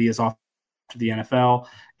 Caleb Ellaby is off to the NFL,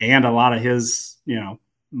 and a lot of his,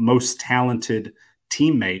 most talented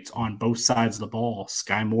teammates on both sides of the ball.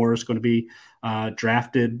 Sky Moore is going to be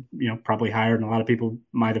drafted, probably higher than a lot of people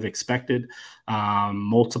might have expected.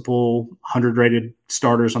 Multiple 100-rated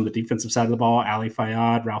starters on the defensive side of the ball. Ali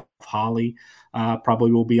Fayad, Ralph Holley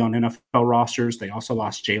probably will be on NFL rosters. They also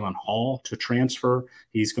lost Jalen Hall to transfer.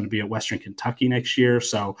 He's going to be at Western Kentucky next year.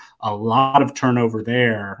 So a lot of turnover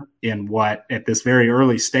there in what at this very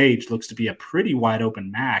early stage looks to be a pretty wide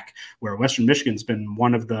open MAC, where Western Michigan's been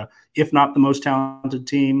one of the, if not the most talented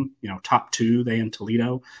team, top 2, they in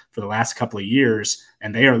Toledo for the last couple of years.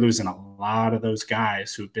 And they are losing a lot of those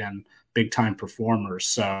guys who've been big time performers.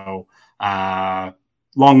 So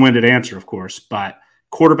long-winded answer, of course, but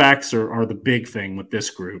quarterbacks are the big thing with this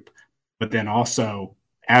group. But then also,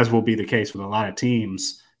 as will be the case with a lot of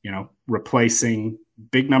teams, replacing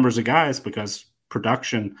big numbers of guys because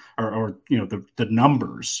production or the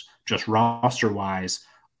numbers just roster wise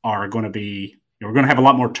are going to be, we're going to have a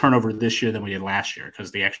lot more turnover this year than we did last year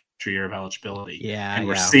because the extra year of eligibility. Yeah. And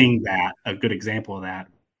we're seeing that, a good example of that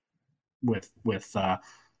with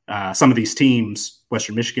some of these teams,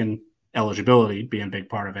 Western Michigan eligibility being a big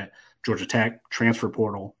part of it, Georgia Tech transfer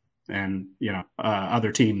portal, and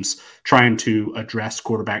other teams trying to address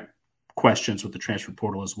quarterback questions with the transfer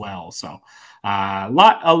portal as well. So a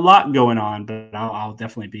lot going on, but I'll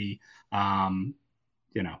definitely be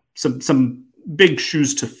some big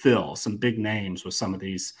shoes to fill, some big names with some of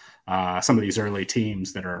these early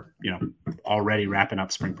teams that are already wrapping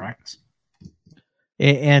up spring practice.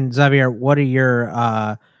 And Xavier, what's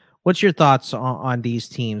your thoughts on these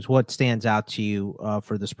teams? What stands out to you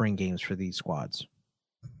for the spring games for these squads?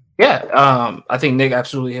 Yeah, I think Nick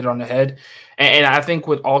absolutely hit it on the head. And I think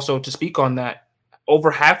also to speak on that,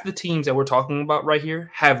 over half the teams that we're talking about right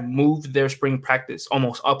here have moved their spring practice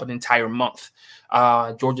almost up an entire month.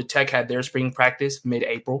 Georgia Tech had their spring practice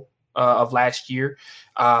mid-April of last year.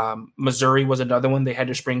 Missouri was another one. They had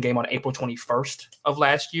their spring game on April 21st of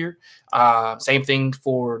last year. Same thing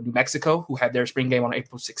for New Mexico, who had their spring game on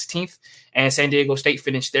April 16th. And San Diego State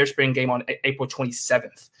finished their spring game on April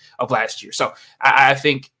 27th of last year. So I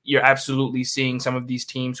think you're absolutely seeing some of these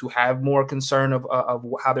teams who have more concern of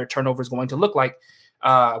how their turnover is going to look like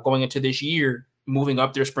going into this year, moving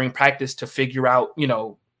up their spring practice to figure out,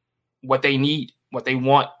 what they need, what they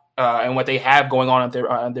want, and what they have going on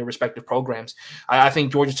at their respective programs. I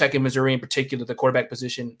think Georgia Tech and Missouri in particular, the quarterback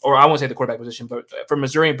position, or I won't say the quarterback position, but for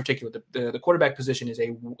Missouri in particular, the quarterback position is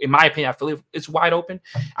in my opinion, I feel it's wide open.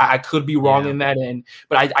 I could be wrong in that end,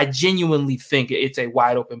 but I genuinely think it's a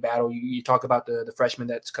wide open battle. You talk about the freshman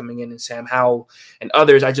that's coming in and Sam Howell and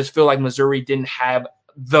others. I just feel like Missouri didn't have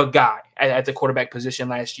the guy at the quarterback position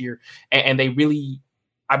last year, and they really,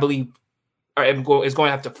 I believe, is going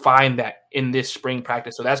to have to find that in this spring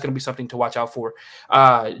practice. So that's going to be something to watch out for.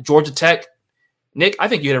 Georgia Tech, Nick, I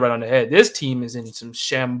think you hit it right on the head. This team is in some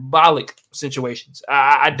shambolic situations.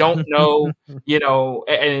 I don't know,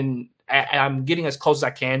 and I'm getting as close as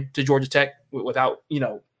I can to Georgia Tech without,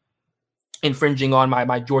 infringing on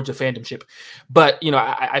my Georgia fandomship. But,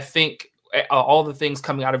 I think all the things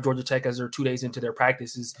coming out of Georgia Tech as they're 2 days into their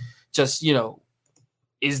practice is just,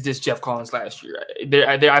 is this Jeff Collins last year?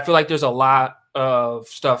 I feel like there's a lot of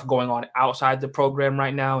stuff going on outside the program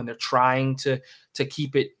right now, and they're trying to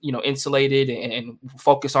keep it, insulated and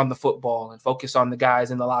focus on the football and focus on the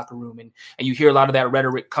guys in the locker room. And you hear a lot of that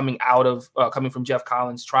rhetoric coming from Jeff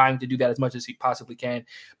Collins, trying to do that as much as he possibly can.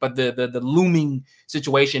 But the looming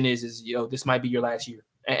situation is this might be your last year,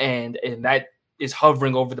 and that is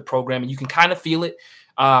hovering over the program, and you can kind of feel it.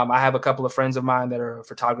 I have a couple of friends of mine that are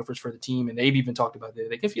photographers for the team, and they've even talked about it.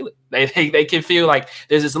 They can feel it. They can feel like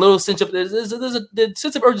there's this little sense of the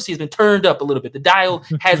sense of urgency has been turned up a little bit. The dial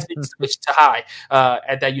has been switched to high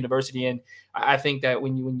at that university, and I think that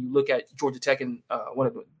when you look at Georgia Tech, and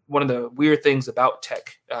one of the weird things about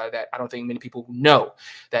Tech that I don't think many people know,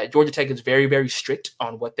 that Georgia Tech is very, very strict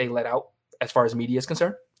on what they let out as far as media is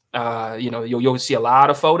concerned. You'll see a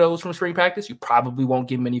lot of photos from spring practice. You probably won't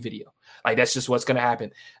give them any video. Like, that's just what's going to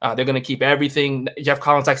happen. They're going to keep everything. Jeff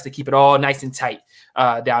Collins likes to keep it all nice and tight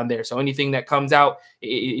down there. So anything that comes out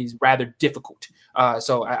is rather difficult.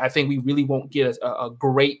 So I think we really won't get a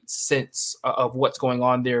great sense of what's going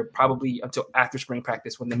on there probably until after spring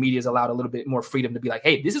practice, when the media is allowed a little bit more freedom to be like,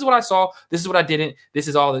 hey, this is what I saw. This is what I didn't. This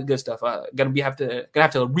is all the good stuff. Gonna have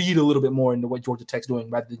to read a little bit more into what Georgia Tech's doing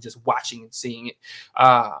rather than just watching and seeing it.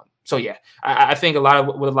 So yeah, I think with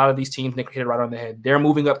a lot of these teams, Nick hit it right on the head. They're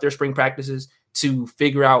moving up their spring practices to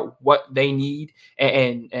figure out what they need,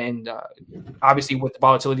 and obviously with the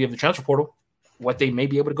volatility of the transfer portal, what they may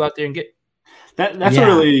be able to go out there and get. That's a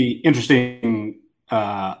really interesting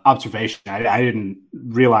observation. I didn't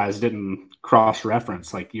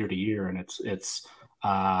cross-reference like year to year, and it's.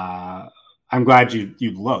 I'm glad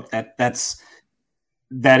you looked.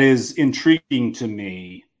 That is intriguing to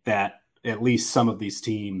me. That at least some of these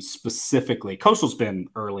teams, specifically, Coastal's been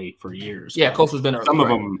early for years. Yeah, Coastal's been early.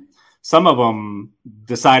 Some of them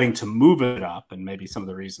deciding to move it up, and maybe some of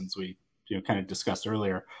the reasons we kind of discussed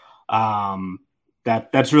earlier.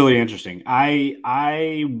 That's really interesting.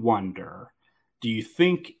 I wonder, do you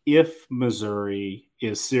think if Missouri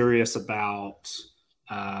is serious about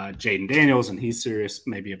Jaden Daniels and he's serious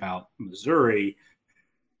maybe about Missouri,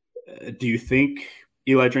 do you think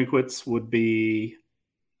Eli Drinkwitz would be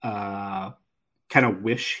kind of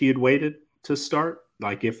wish he had waited to start?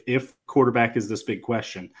 Like if quarterback is this big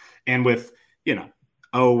question, and with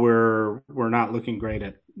oh, we're not looking great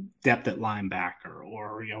at depth at linebacker,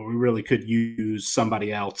 or we really could use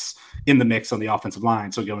somebody else in the mix on the offensive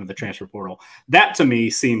line, so go into the transfer portal. That to me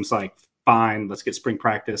seems like fine. Let's get spring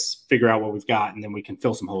practice, figure out what we've got, and then we can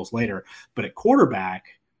fill some holes later. But at quarterback,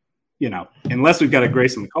 unless we've got a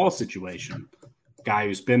Grayson McCall situation, guy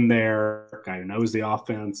who's been there, guy who knows the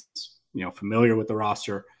offense, familiar with the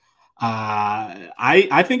roster,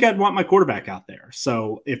 I think I'd want my quarterback out there.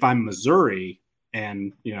 So if I'm Missouri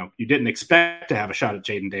and, you didn't expect to have a shot at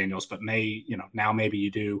Jayden Daniels, but now maybe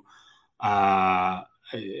you do, now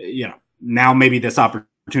maybe this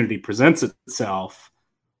opportunity presents itself.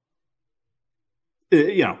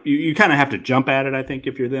 You kind of have to jump at it, I think,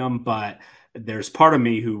 if you're them, but there's part of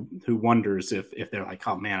me who wonders if they're like,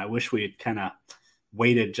 oh man, I wish we had kind of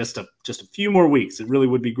waited just a few more weeks. It really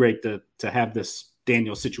would be great to have this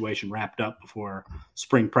Daniel situation wrapped up before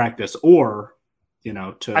spring practice, or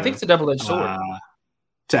I think it's a double-edged sword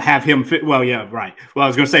to have him fit. Well, yeah, right. Well, I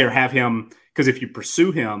was going to say, or have him, because if you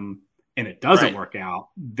pursue him and it doesn't work out,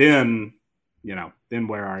 then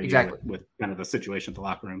where are you with kind of the situation at the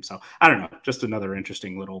locker room? So I don't know, just another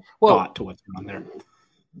interesting little thought to what's going on there.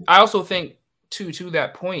 I also think to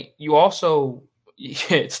that point, you also,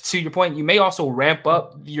 to your point, you may also ramp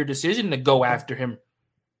up your decision to go after him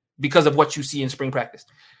because of what you see in spring practice.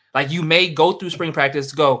 Like, you may go through spring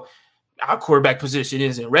practice, go, our quarterback position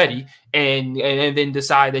isn't ready, and then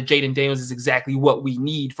decide that Jayden Daniels is exactly what we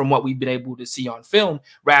need from what we've been able to see on film.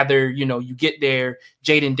 Rather, you get there,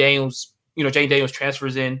 Jayden Daniels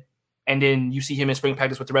transfers in, and then you see him in spring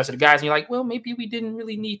practice with the rest of the guys, and you're like, well, maybe we didn't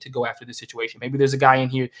really need to go after this situation. Maybe there's a guy in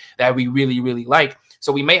here that we really, really like.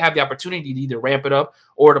 So we may have the opportunity to either ramp it up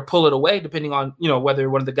or to pull it away, depending on, whether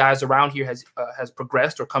one of the guys around here has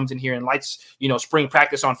progressed or comes in here and lights, spring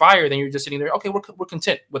practice on fire. Then you're just sitting there, okay, we're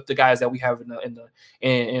content with the guys that we have in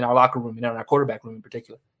our locker room and in our quarterback room in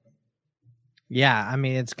particular. Yeah, I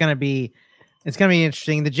mean, it's gonna be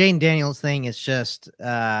interesting. The Jayden Daniels thing is just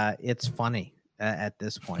it's funny at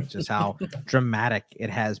this point, just how dramatic it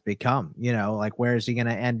has become. Like, where is he going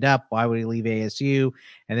to end up? Why would he leave ASU?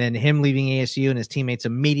 And then him leaving ASU and his teammates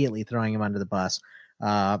immediately throwing him under the bus.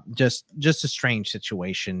 Just a strange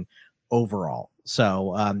situation overall.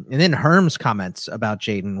 So, and then Herm's comments about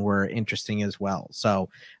Jayden were interesting as well. So,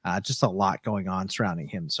 just a lot going on surrounding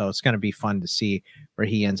him. So it's going to be fun to see where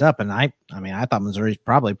he ends up. And I thought Missouri's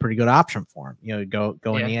probably a pretty good option for him. Go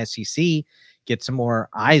in the SEC, get some more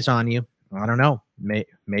eyes on you. I don't know.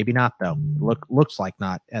 Maybe not, though. Looks like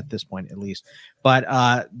not at this point, at least. But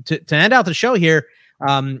to end out the show here,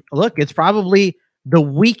 look, it's probably the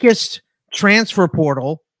weakest transfer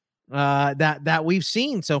portal that we've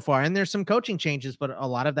seen so far. And there's some coaching changes, but a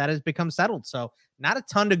lot of that has become settled. So not a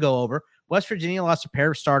ton to go over. West Virginia lost a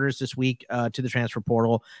pair of starters this week to the transfer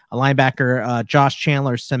portal. A linebacker, Josh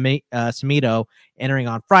Chandler Samito, entering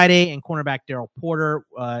on Friday, and cornerback Daryl Porter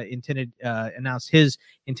announced his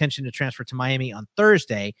intention to transfer to Miami on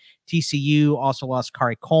Thursday. TCU also lost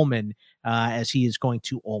Kari Coleman as he is going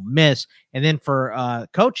to Ole Miss. And then for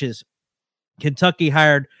coaches, Kentucky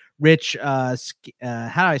hired Rich, how do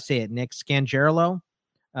I say it, Nick Scangarello,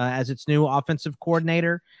 as its new offensive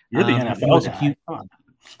coordinator. You're the NFL guy. Come on.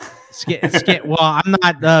 Well, I'm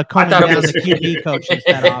not combing down the QB coaches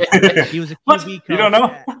that often. He was a QB coach. You don't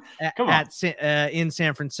know? In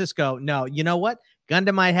San Francisco. No, you know what? Gun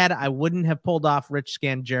to my head, I wouldn't have pulled off Rich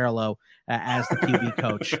Scangarello as the QB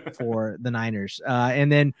coach for the Niners.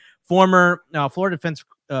 And then former Florida defense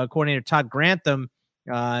coordinator Todd Grantham.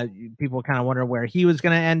 People kind of wonder where he was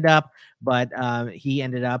going to end up, but he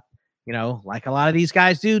ended up, like a lot of these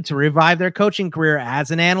guys do, to revive their coaching career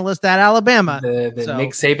as an analyst at Alabama. The Nick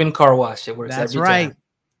Saban car wash. It works. That's every right. time.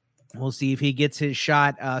 We'll see if he gets his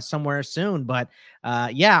shot somewhere soon. But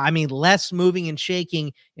less moving and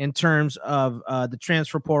shaking in terms of the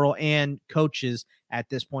transfer portal and coaches at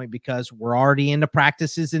this point, because we're already into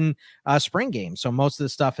practices and spring games. So most of the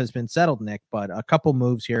stuff has been settled, Nick, but a couple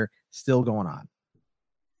moves here still going on.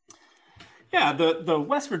 Yeah, the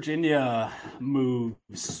West Virginia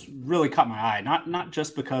moves really caught my eye. Not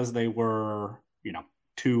just because they were,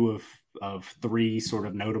 two of three sort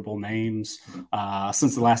of notable names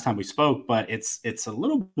since the last time we spoke, but it's a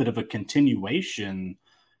little bit of a continuation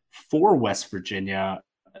for West Virginia.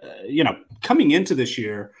 Coming into this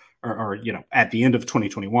year, or at the end of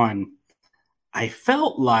 2021, I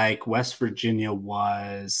felt like West Virginia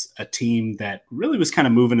was a team that really was kind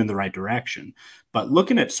of moving in the right direction. But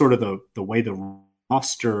looking at sort of the way the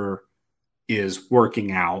roster is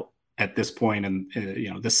working out at this point and,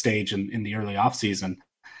 this stage in the early offseason,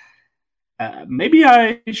 maybe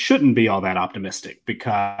I shouldn't be all that optimistic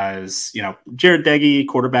because, Jared Deggy,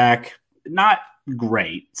 quarterback, not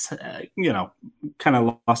great. Kind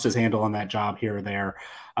of lost his handle on that job here or there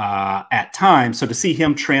at times. So to see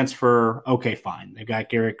him transfer, okay, fine. They've got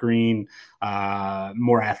Garrett Green,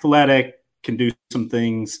 more athletic, can do some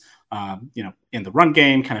things, in the run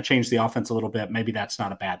game, kind of change the offense a little bit. Maybe that's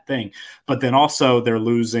not a bad thing. But then also they're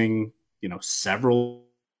losing, several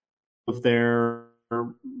of their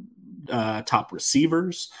top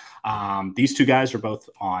receivers. These two guys are both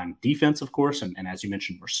on defense, of course, and as you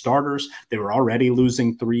mentioned, were starters. They were already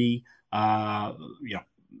losing three,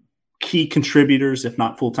 key contributors, if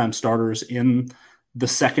not full-time starters, in the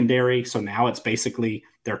secondary. So now it's basically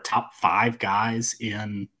their top 5 guys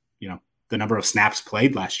in, the number of snaps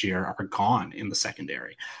played last year are gone in the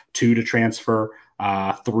secondary. 2 to transfer,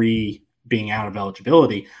 3 being out of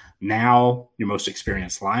eligibility. Now your most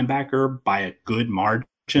experienced linebacker by a good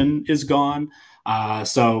margin is gone.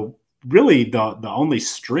 So really the only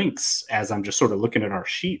strengths, as I'm just sort of looking at our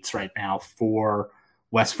sheets right now for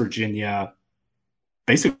West Virginia,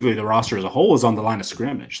 basically the roster as a whole is on the line of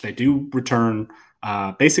scrimmage. They do return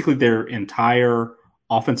basically their entire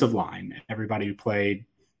offensive line, everybody who played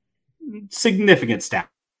significant stats.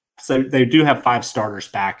 So they do have 5 starters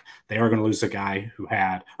back. They are going to lose a guy who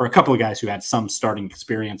had, or a couple of guys who had some starting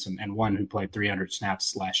experience and one who played 300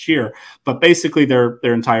 snaps last year. But basically their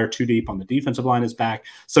entire 2 deep on the defensive line is back.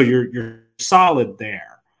 So you're solid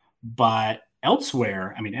there. But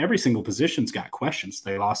elsewhere, I mean, every single position's got questions.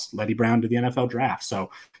 They lost Letty Brown to the NFL draft.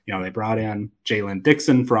 So, they brought in Jalen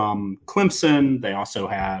Dixon from Clemson. They also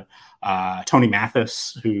had Tony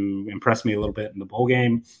Mathis, who impressed me a little bit in the bowl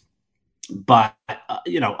game. But,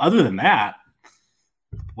 other than that,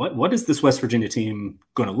 what is this West Virginia team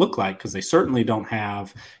going to look like? Because they certainly don't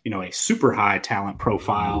have, a super high talent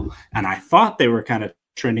profile. And I thought they were kind of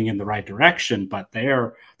trending in the right direction, but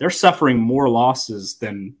they're suffering more losses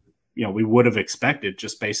than, we would have expected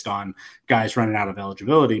just based on guys running out of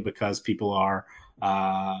eligibility because people are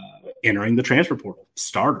entering the transfer portal,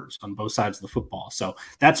 starters on both sides of the football. So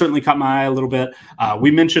that certainly caught my eye a little bit.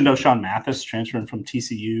 We mentioned O'Shawn Mathis transferring from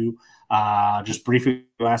TCU just briefly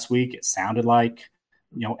last week. It sounded like,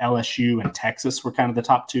 LSU and Texas were kind of the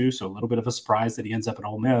top 2. So a little bit of a surprise that he ends up at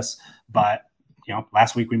Ole Miss. But,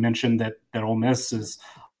 last week we mentioned that Ole Miss is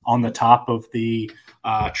on the top of the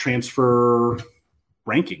transfer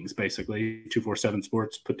rankings, basically. 247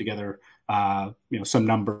 Sports put together, some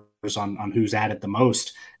numbers on who's added the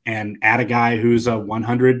most, and add a guy who's a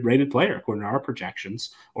 100 rated player according to our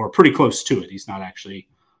projections, or pretty close to it. He's not actually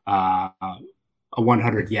a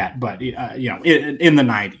 100 yet, but in the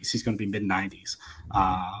 90s. He's going to be mid 90s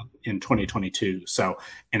in 2022. So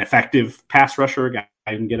an effective pass rusher, a guy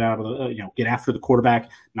who can get out of the get after the quarterback.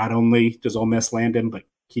 Not only does Ole Miss land him, but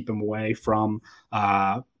keep him away from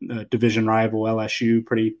division rival LSU.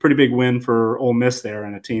 Pretty big win for Ole Miss there,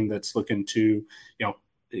 and a team that's looking to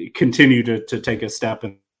continue to take a step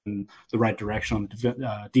in the right direction on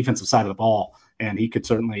the defensive side of the ball, and he could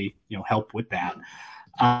certainly help with that.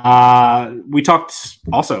 We talked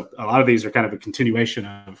also, a lot of these are kind of a continuation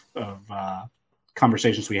of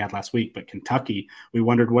conversations we had last week, but Kentucky, we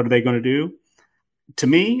wondered, what are they going to do? To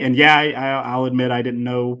me, and I'll admit I didn't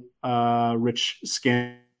know Rich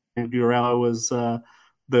Scandiarello was the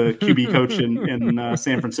QB coach in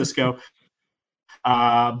San Francisco.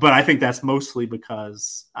 But I think that's mostly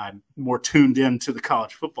because I'm more tuned into the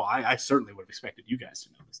college football. I certainly would have expected you guys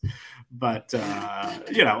to know this. But,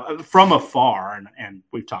 from afar, and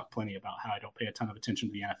we've talked plenty about how I don't pay a ton of attention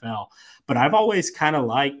to the NFL, but I've always kind of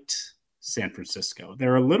liked San Francisco.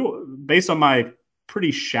 They're a little, based on my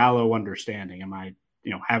pretty shallow understanding, and I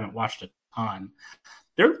haven't watched a ton,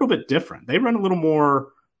 they're a little bit different. They run a little more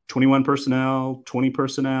 21 personnel, 20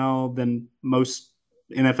 personnel than most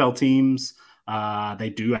NFL teams. They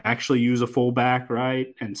do actually use a fullback,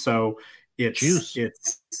 right? And so it's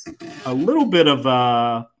a little bit of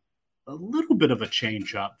a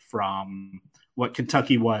change up from what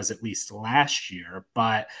Kentucky was at least last year,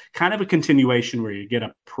 but kind of a continuation where you get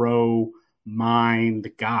a pro mind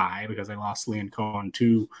guy, because they lost Leon Cohen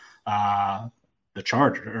to the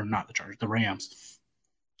Rams.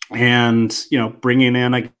 And, bringing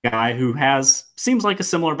in a guy who seems like a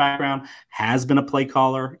similar background, has been a play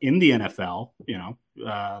caller in the NFL,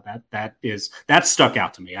 that stuck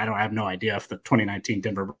out to me. I have no idea if the 2019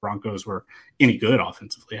 Denver Broncos were any good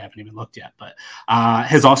offensively. I haven't even looked yet, but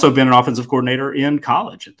has also been an offensive coordinator in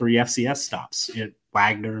college at 3 FCS stops at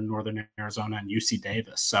Wagner, Northern Arizona, and UC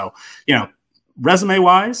Davis. So, resume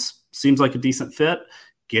wise, seems like a decent fit.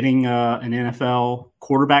 Getting an NFL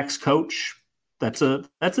quarterbacks coach, that's a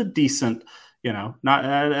decent,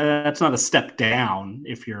 that's not a step down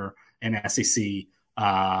if you're an SEC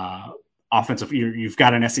you've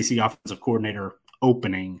got an SEC offensive coordinator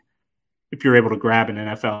opening. If you're able to grab an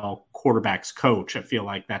NFL quarterback's coach, I feel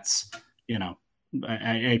like that's,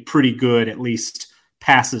 a pretty good, at least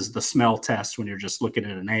passes the smell test when you're just looking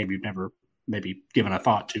at a name you've never maybe given a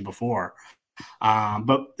thought to before.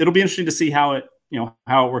 But it'll be interesting to see how it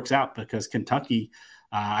works out, because Kentucky,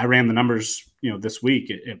 I ran the numbers, this week.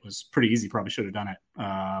 It was pretty easy. Probably should have done it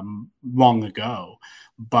long ago,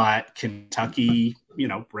 but Kentucky,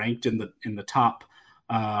 ranked in the top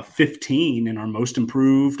 15 in our most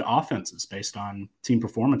improved offenses based on team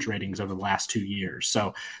performance ratings over the last 2 years.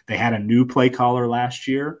 So they had a new play caller last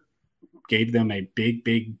year, gave them a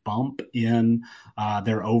big bump in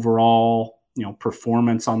their overall,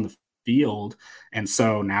 performance on the field. And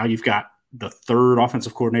so now you've got the third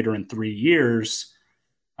offensive coordinator in 3 years.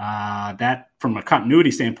 That from a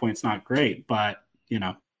continuity standpoint, it's not great, but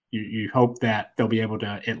you hope that they'll be able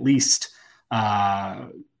to at least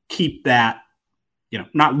keep that,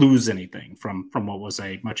 not lose anything from what was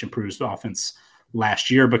a much improved offense last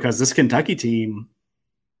year, because this Kentucky team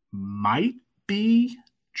might be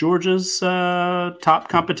Georgia's top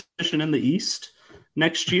competition in the East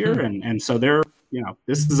next year. And so they're,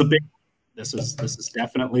 this is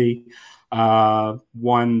definitely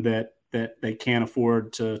one that they can't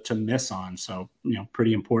afford to miss on. So,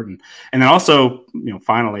 pretty important. And then also,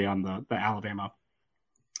 finally on the Alabama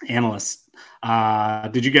analyst,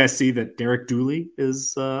 did you guys see that Derek Dooley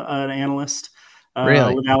is an analyst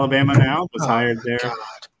really? with Alabama now? Was hired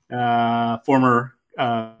there. Former,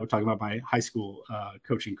 we're talking about my high school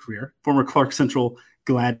coaching career, former Clark Central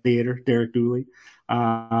Gladiator, Derek Dooley.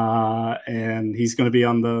 And he's going to be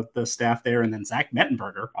on the staff there. And then Zach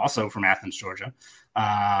Mettenberger, also from Athens, Georgia,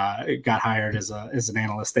 got hired as an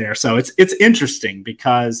analyst there. So it's interesting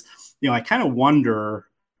because, I kind of wonder,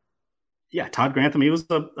 Todd Grantham, he was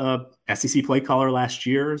a SEC play caller last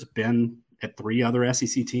year, has been at 3 other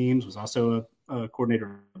SEC teams, was also a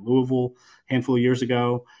coordinator in Louisville a handful of years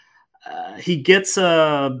ago. He gets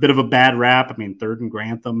a bit of a bad rap. I mean, third and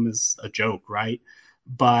Grantham is a joke, right?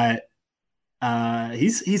 But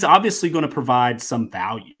he's obviously going to provide some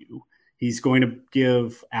value. He's going to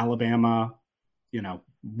give Alabama,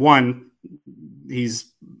 one,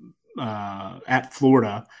 he's at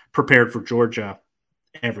Florida, prepared for Georgia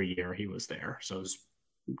every year he was there. So he's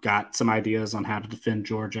got some ideas on how to defend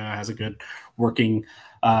Georgia, has a good working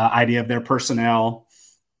idea of their personnel.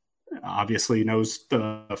 Obviously knows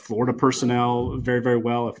the Florida personnel very, very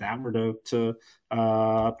well, if that were to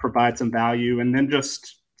provide some value. And then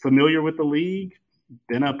just familiar with the league,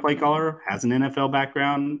 been a play caller, has an NFL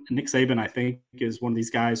background. Nick Saban, I think, is one of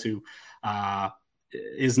these guys who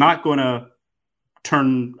is not going to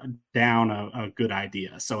turn down a good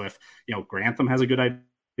idea. So if, Grantham has a good idea,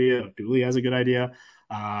 if Dooley has a good idea,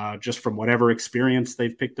 just from whatever experience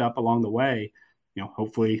they've picked up along the way,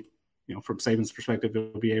 hopefully, from Saban's perspective,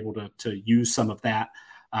 they'll be able to use some of that.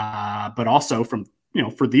 But also from,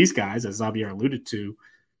 for these guys, as Xavier alluded to,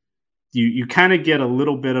 you kind of get a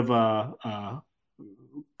little bit of a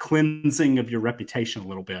cleansing of your reputation a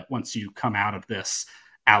little bit once you come out of this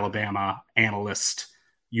Alabama analyst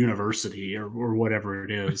university or whatever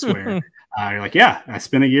it is, where you're like, I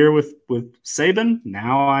spent a year with Saban.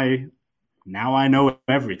 Now I know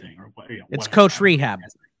everything. Or what? It's coach rehab.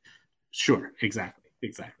 Sure,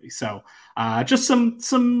 exactly. So just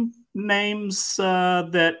some names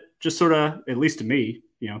that just sort of, at least to me,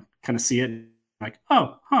 kind of see it like,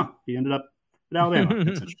 he ended up at Alabama.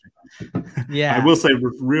 That's interesting. Yeah, I will say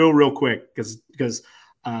real quick, because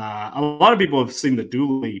a lot of people have seen the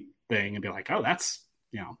Dooley thing and be like, oh, that's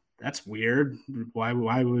weird. Why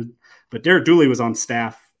would? But Derek Dooley was on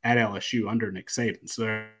staff at LSU under Nick Saban, so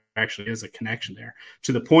there actually is a connection there,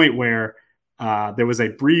 to the point where there was a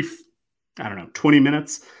brief, 20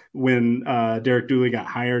 minutes when Derek Dooley got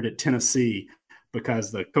hired at Tennessee,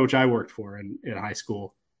 because the coach I worked for in high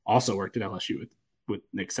school also worked at LSU with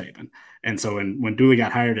Nick Saban. And so when Dooley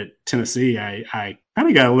got hired at Tennessee, I kind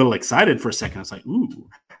of got a little excited for a second. I was like, ooh,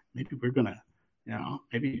 maybe we're gonna,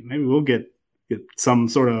 maybe we'll get some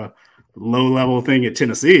sort of low-level thing at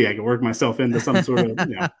Tennessee. I could work myself into some sort of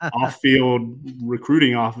off-field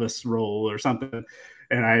recruiting office role or something.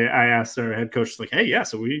 And I asked our head coach, like, hey,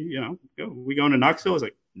 so we going to Knoxville? I was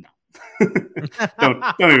like, no.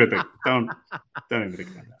 don't even think about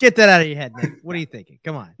that. Get that out of your head, Nick. What are you thinking?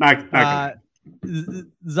 Come on. Not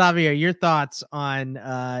Xavier, your thoughts on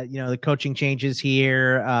the coaching changes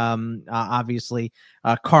here? Obviously,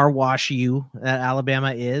 car wash you that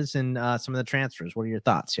Alabama is, and some of the transfers. What are your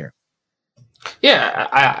thoughts here? Yeah,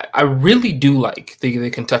 I really do like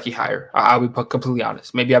the Kentucky hire. I'll be completely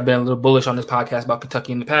honest. Maybe I've been a little bullish on this podcast about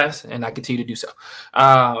Kentucky in the past, and I continue to do so.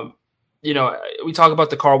 you know, we talk about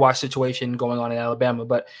the car wash situation going on in Alabama,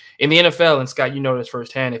 but in the NFL, and Scott, you know this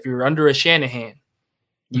firsthand, if you're under a Shanahan,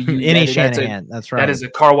 Shanahan, that's right. That is a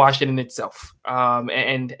car wash in itself.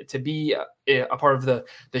 And to be a part of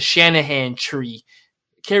the Shanahan tree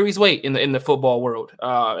carries weight in the football world.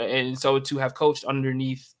 And so to have coached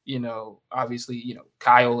underneath, you know, obviously, you know,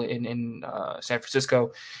 Kyle in San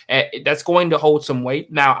Francisco, that's going to hold some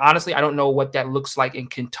weight. Now, honestly, I don't know what that looks like in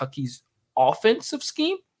Kentucky's offensive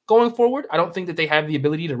scheme going forward. I don't think that they have the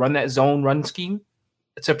ability to run that zone run scheme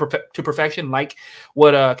to perfection, like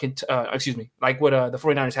what the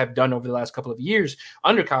 49ers have done over the last couple of years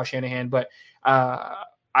under Kyle Shanahan. But I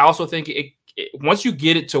also think it once you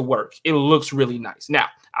get it to work, it looks really nice. Now,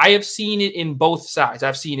 I have seen it in both sides.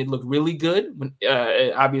 I've seen it look really good. When,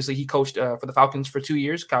 obviously, he coached for the Falcons for 2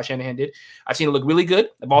 years. Kyle Shanahan did. I've seen it look really good.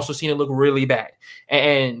 I've also seen it look really bad.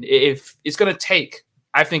 And if it's going to take,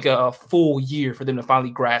 I think, a full year for them to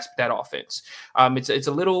finally grasp that offense. It's got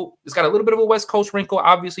a little bit of a West Coast wrinkle,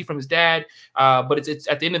 obviously, from his dad. But it's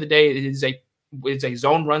at the end of the day, it's a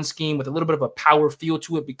zone run scheme with a little bit of a power feel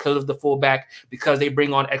to it because of the fullback, because they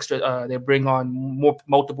bring on more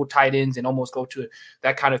multiple tight ends and almost go to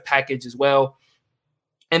that kind of package as well.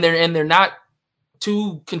 And they're not,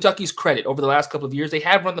 to Kentucky's credit, over the last couple of years, they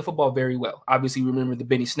have run the football very well. Obviously, remember the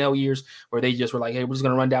Benny Snell years where they just were like, hey, we're just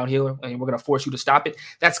going to run downhill and we're going to force you to stop it.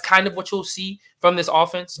 That's kind of what you'll see from this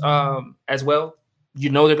offense as well.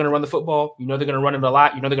 You know they're going to run the football. You know they're going to run it a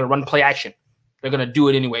lot. You know they're going to run play action. They're going to do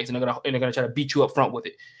it anyways, and they're going to try to beat you up front with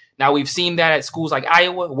it. Now, we've seen that at schools like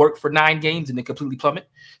Iowa, work for 9 games and then completely plummet.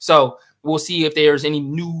 So we'll see if there's any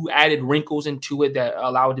new added wrinkles into it that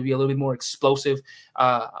allow it to be a little bit more explosive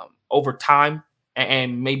over time.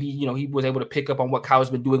 And maybe, you know, he was able to pick up on what Kyle's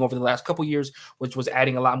been doing over the last couple of years, which was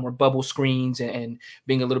adding a lot more bubble screens and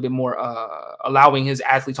being a little bit more allowing his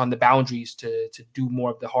athletes on the boundaries to do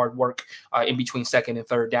more of the hard work in between second and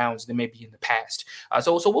third downs than maybe in the past.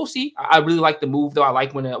 So we'll see. I really like the move, though. I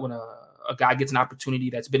like when a guy gets an opportunity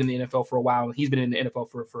that's been in the NFL for a while, and he's been in the NFL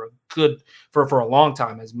for a long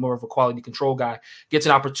time as more of a quality control guy, gets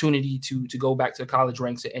an opportunity to go back to the college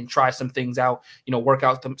ranks and try some things out, you know, work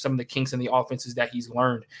out some of the kinks in the offenses that he's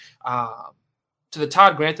learned. To the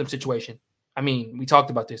Todd Grantham situation, I mean, we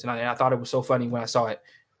talked about this, and I thought it was so funny when I saw it.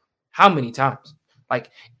 How many times?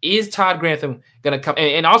 Like, is Todd Grantham going to come?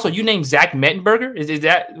 And also, you named Zach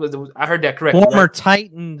Mettenberger. I heard that correctly? Former right?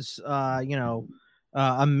 Titans,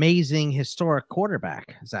 amazing historic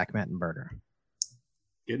quarterback, Zach Mettenberger.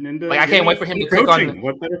 Getting into I can't wait for him to click on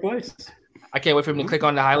what better place. I can't wait for him to click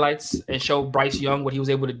on the highlights and show Bryce Young what he was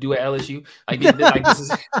able to do at LSU.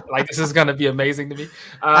 This is going to be amazing to me.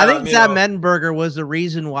 I think Zach Mettenberger was the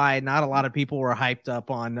reason why not a lot of people were hyped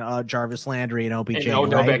up on Jarvis Landry and OBJ.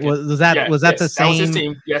 Right? Was that the same? That was his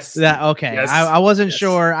team. Yes. Okay. Yes. I wasn't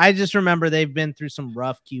sure. I just remember they've been through some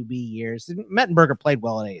rough QB years. Mettenberger played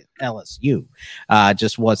well at LSU.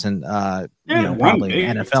 Just wasn't probably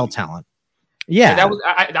NFL talent. Yeah, that was.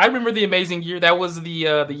 I remember the amazing year. That was the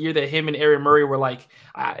year that him and Aaron Murray were like.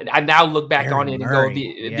 I now look back on it and go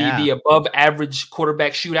the above average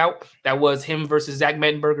quarterback shootout. That was him versus Zach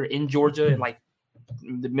Mettenberger in Georgia in like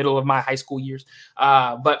the middle of my high school years.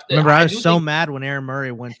 But remember, I was so mad when Aaron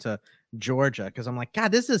Murray went to Georgia because I'm like,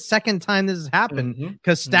 God, this is the second time this has happened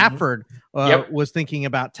because Stafford was thinking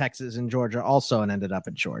about Texas and Georgia also and ended up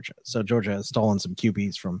in Georgia. So Georgia has stolen some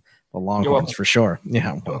QBs from the Longhorns for sure.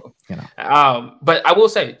 Yeah. Well, but I will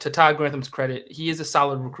say, to Todd Grantham's credit, he is a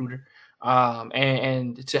solid recruiter.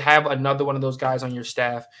 And to have another one of those guys on your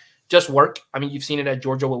staff just work. I mean, you've seen it at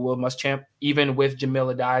Georgia with Will Muschamp. Even with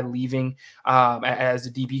Jamil Adai leaving as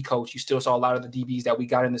the DB coach, you still saw a lot of the DBs that we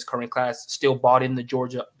got in this current class still bought into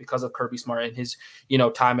Georgia because of Kirby Smart and his,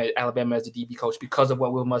 time at Alabama as a DB coach, because of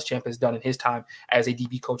what Will Muschamp has done in his time as a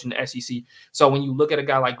DB coach in the SEC. So when you look at a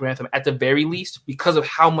guy like Grantham, at the very least, because of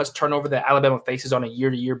how much turnover that Alabama faces on a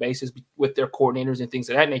year-to-year basis with their coordinators and things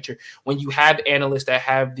of that nature, when you have analysts that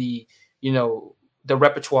have the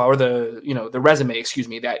repertoire or the resume,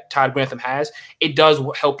 that Todd Grantham has, it does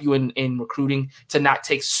help you in recruiting to not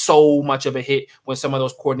take so much of a hit when some of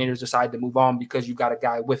those coordinators decide to move on, because you've got a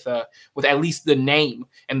guy with at least the name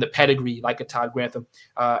and the pedigree like a Todd Grantham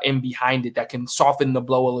in behind it that can soften the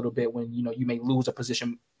blow a little bit when you may lose a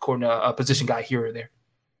position guy here or there.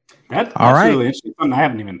 That's really interesting. Something I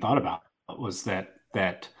haven't even thought about was that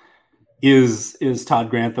is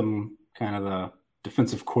Todd Grantham kind of the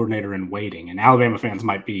defensive coordinator in waiting, and Alabama fans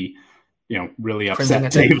might be, really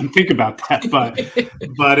upset to even think about that.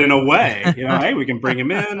 But in a way, hey, we can bring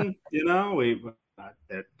him in.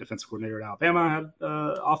 Their defensive coordinator at Alabama had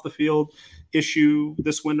off the field issue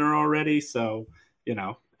this winter already, so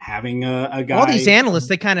having a guy. All these analysts,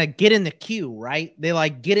 they kind of get in the queue, right? They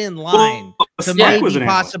like get in line to maybe possibly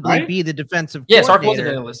analyst, right? be the defensive coordinator. Sark was an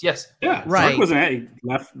analyst. Yes. Yeah. Right. Sark was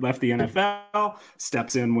left the NFL,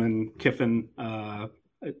 steps in when Kiffin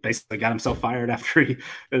basically got himself fired after he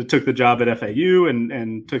took the job at FAU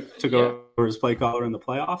and took over as play caller in the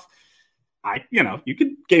playoff. You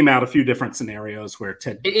could game out a few different scenarios where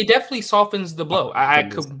Ted. It definitely softens the blow.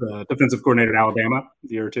 The defensive coordinator at Alabama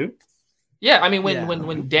the year or two. Yeah, I mean,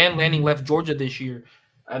 when Dan Lanning left Georgia this year,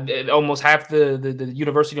 almost half the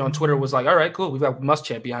university on Twitter was like, "All right, cool, we've got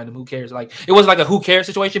Muschamp behind him. Who cares?" Like, it wasn't like a who cares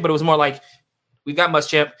situation, but it was more like, "We've got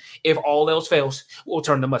Muschamp. If all else fails, we'll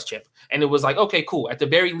turn to Muschamp." And it was like, okay, cool. At the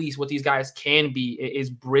very least, what these guys can be is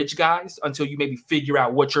bridge guys until you maybe figure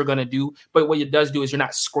out what you're gonna do. But what it does do is you're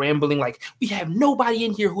not scrambling like, we have nobody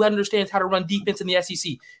in here who understands how to run defense in the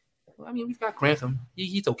SEC. I mean, we've got Grantham.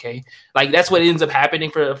 He's okay. Like, that's what ends up happening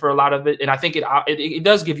for a lot of it. And I think it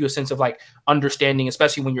does give you a sense of like understanding,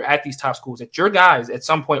 especially when you're at these top schools, that your guys at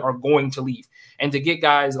some point are going to leave. And to get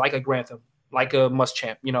guys like a Grantham, like a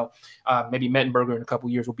Muschamp, maybe Mettenberger in a couple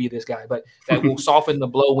of years will be this guy, but that will soften the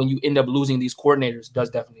blow when you end up losing these coordinators does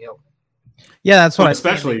definitely help. Yeah, that's what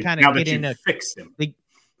especially kind now of that you fixed him.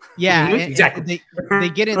 Exactly. They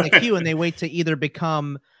get in the queue and they wait to either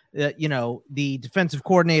become the defensive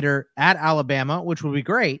coordinator at Alabama, which would be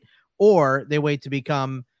great, or they wait to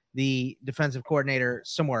become the defensive coordinator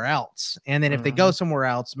somewhere else. And then if they go somewhere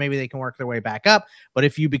else, maybe they can work their way back up. But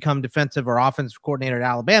if you become defensive or offensive coordinator at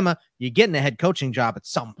Alabama, you're getting a head coaching job at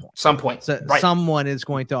some point. So right. Someone is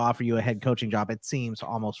going to offer you a head coaching job. It seems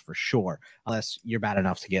almost for sure, unless you're bad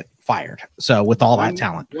enough to get fired. So with all that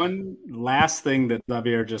talent. One last thing that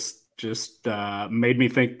Xavier just made me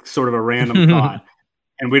think, sort of a random thought,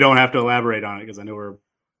 and we don't have to elaborate on it because I know we're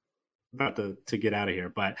about to get out of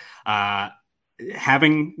here, but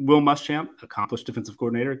having Will Muschamp, accomplished defensive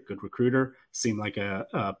coordinator, good recruiter, seemed like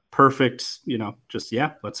a perfect,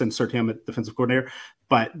 let's insert him at defensive coordinator.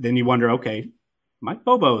 But then you wonder, okay, Mike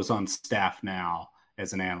Bobo is on staff now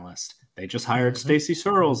as an analyst. They just hired Stacy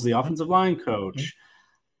Searles, the offensive line coach.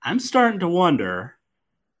 I'm starting to wonder,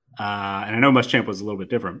 and I know Muschamp was a little bit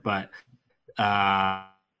different, but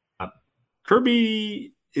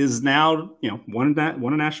Kirby is now, won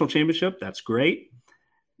a national championship. That's great.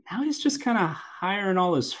 Now he's just kind of hiring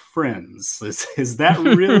all his friends. Is that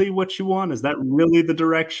really what you want? Is that really the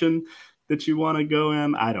direction that you want to go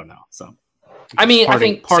in? I don't know. So, I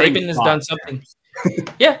think Saban has done something.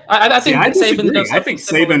 Yeah, I think Saban does something. I think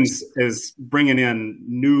Saban is bringing in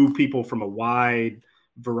new people from a wide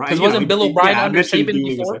variety. Because wasn't Bill O'Brien under Saban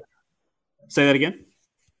before? Say that again.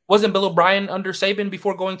 Wasn't Bill O'Brien under Saban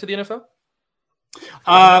before going to the NFL?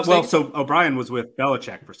 So O'Brien was with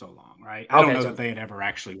Belichick for so long, right? I don't know that they had ever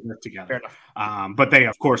actually worked together. But they,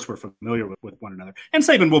 of course, were familiar with one another. And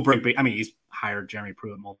Saban will he's hired Jeremy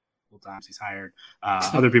Pruitt multiple times. He's hired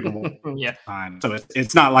other people multiple times. So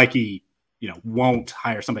it's not like he, won't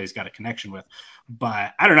hire somebody he's got a connection with.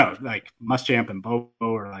 But I don't know, like Muschamp and Bobo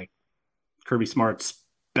are like Kirby Smart's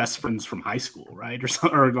best friends from high school, right?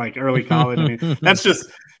 Or like early college. I mean, that's just,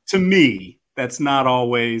 to me, that's not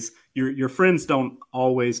always your friends don't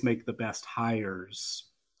always make the best hires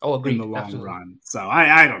in the long run. So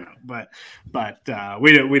I don't know, but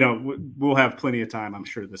we'll have plenty of time, I'm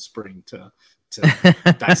sure, this spring to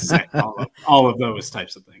dissect all of those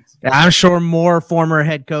types of things. Yeah, I'm sure more former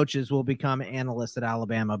head coaches will become analysts at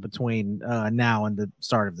Alabama between now and the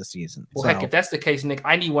start of the season. Well, heck, if that's the case, Nick,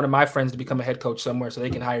 I need one of my friends to become a head coach somewhere so they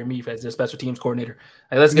can hire me as their special teams coordinator.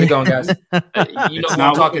 Hey, let's get it going, guys. You know who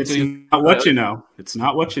I'm talking to. It's not what you know. It's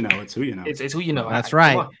not what you know. It's who you know. It's who you know. That's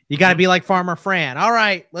right. You got to be like Farmer Fran. All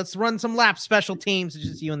right, let's run some laps. Special teams. It's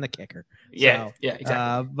just you and the kicker. Yeah,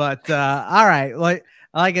 exactly. All right.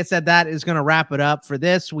 Like I said, that is going to wrap it up for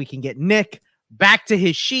this. We can get Nick back to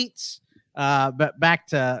his sheets, but back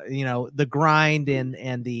to, the grind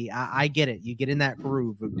and the, I get it. You get in that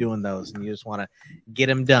groove of doing those and you just want to get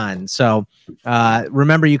them done. So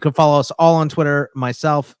remember, you can follow us all on Twitter,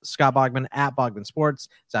 myself, Scott Bogman at Bogman Sports,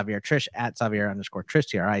 Xavier Triche at Xavier_Triche,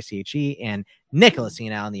 TRICHE, and Nicholas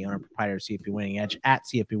Ian Allen, the owner and proprietor of CFP Winning Edge at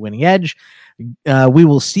CFP Winning Edge. We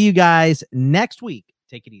will see you guys next week.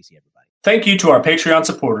 Take it easy, everybody. Thank you to our Patreon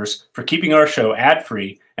supporters for keeping our show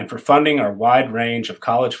ad-free and for funding our wide range of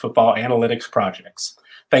college football analytics projects.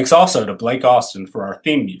 Thanks also to Blake Austin for our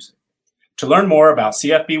theme music. To learn more about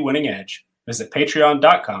CFB Winning Edge, visit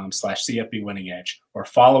patreon.com/CFB Winning Edge or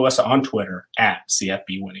follow us on Twitter at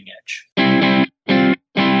CFB Winning Edge.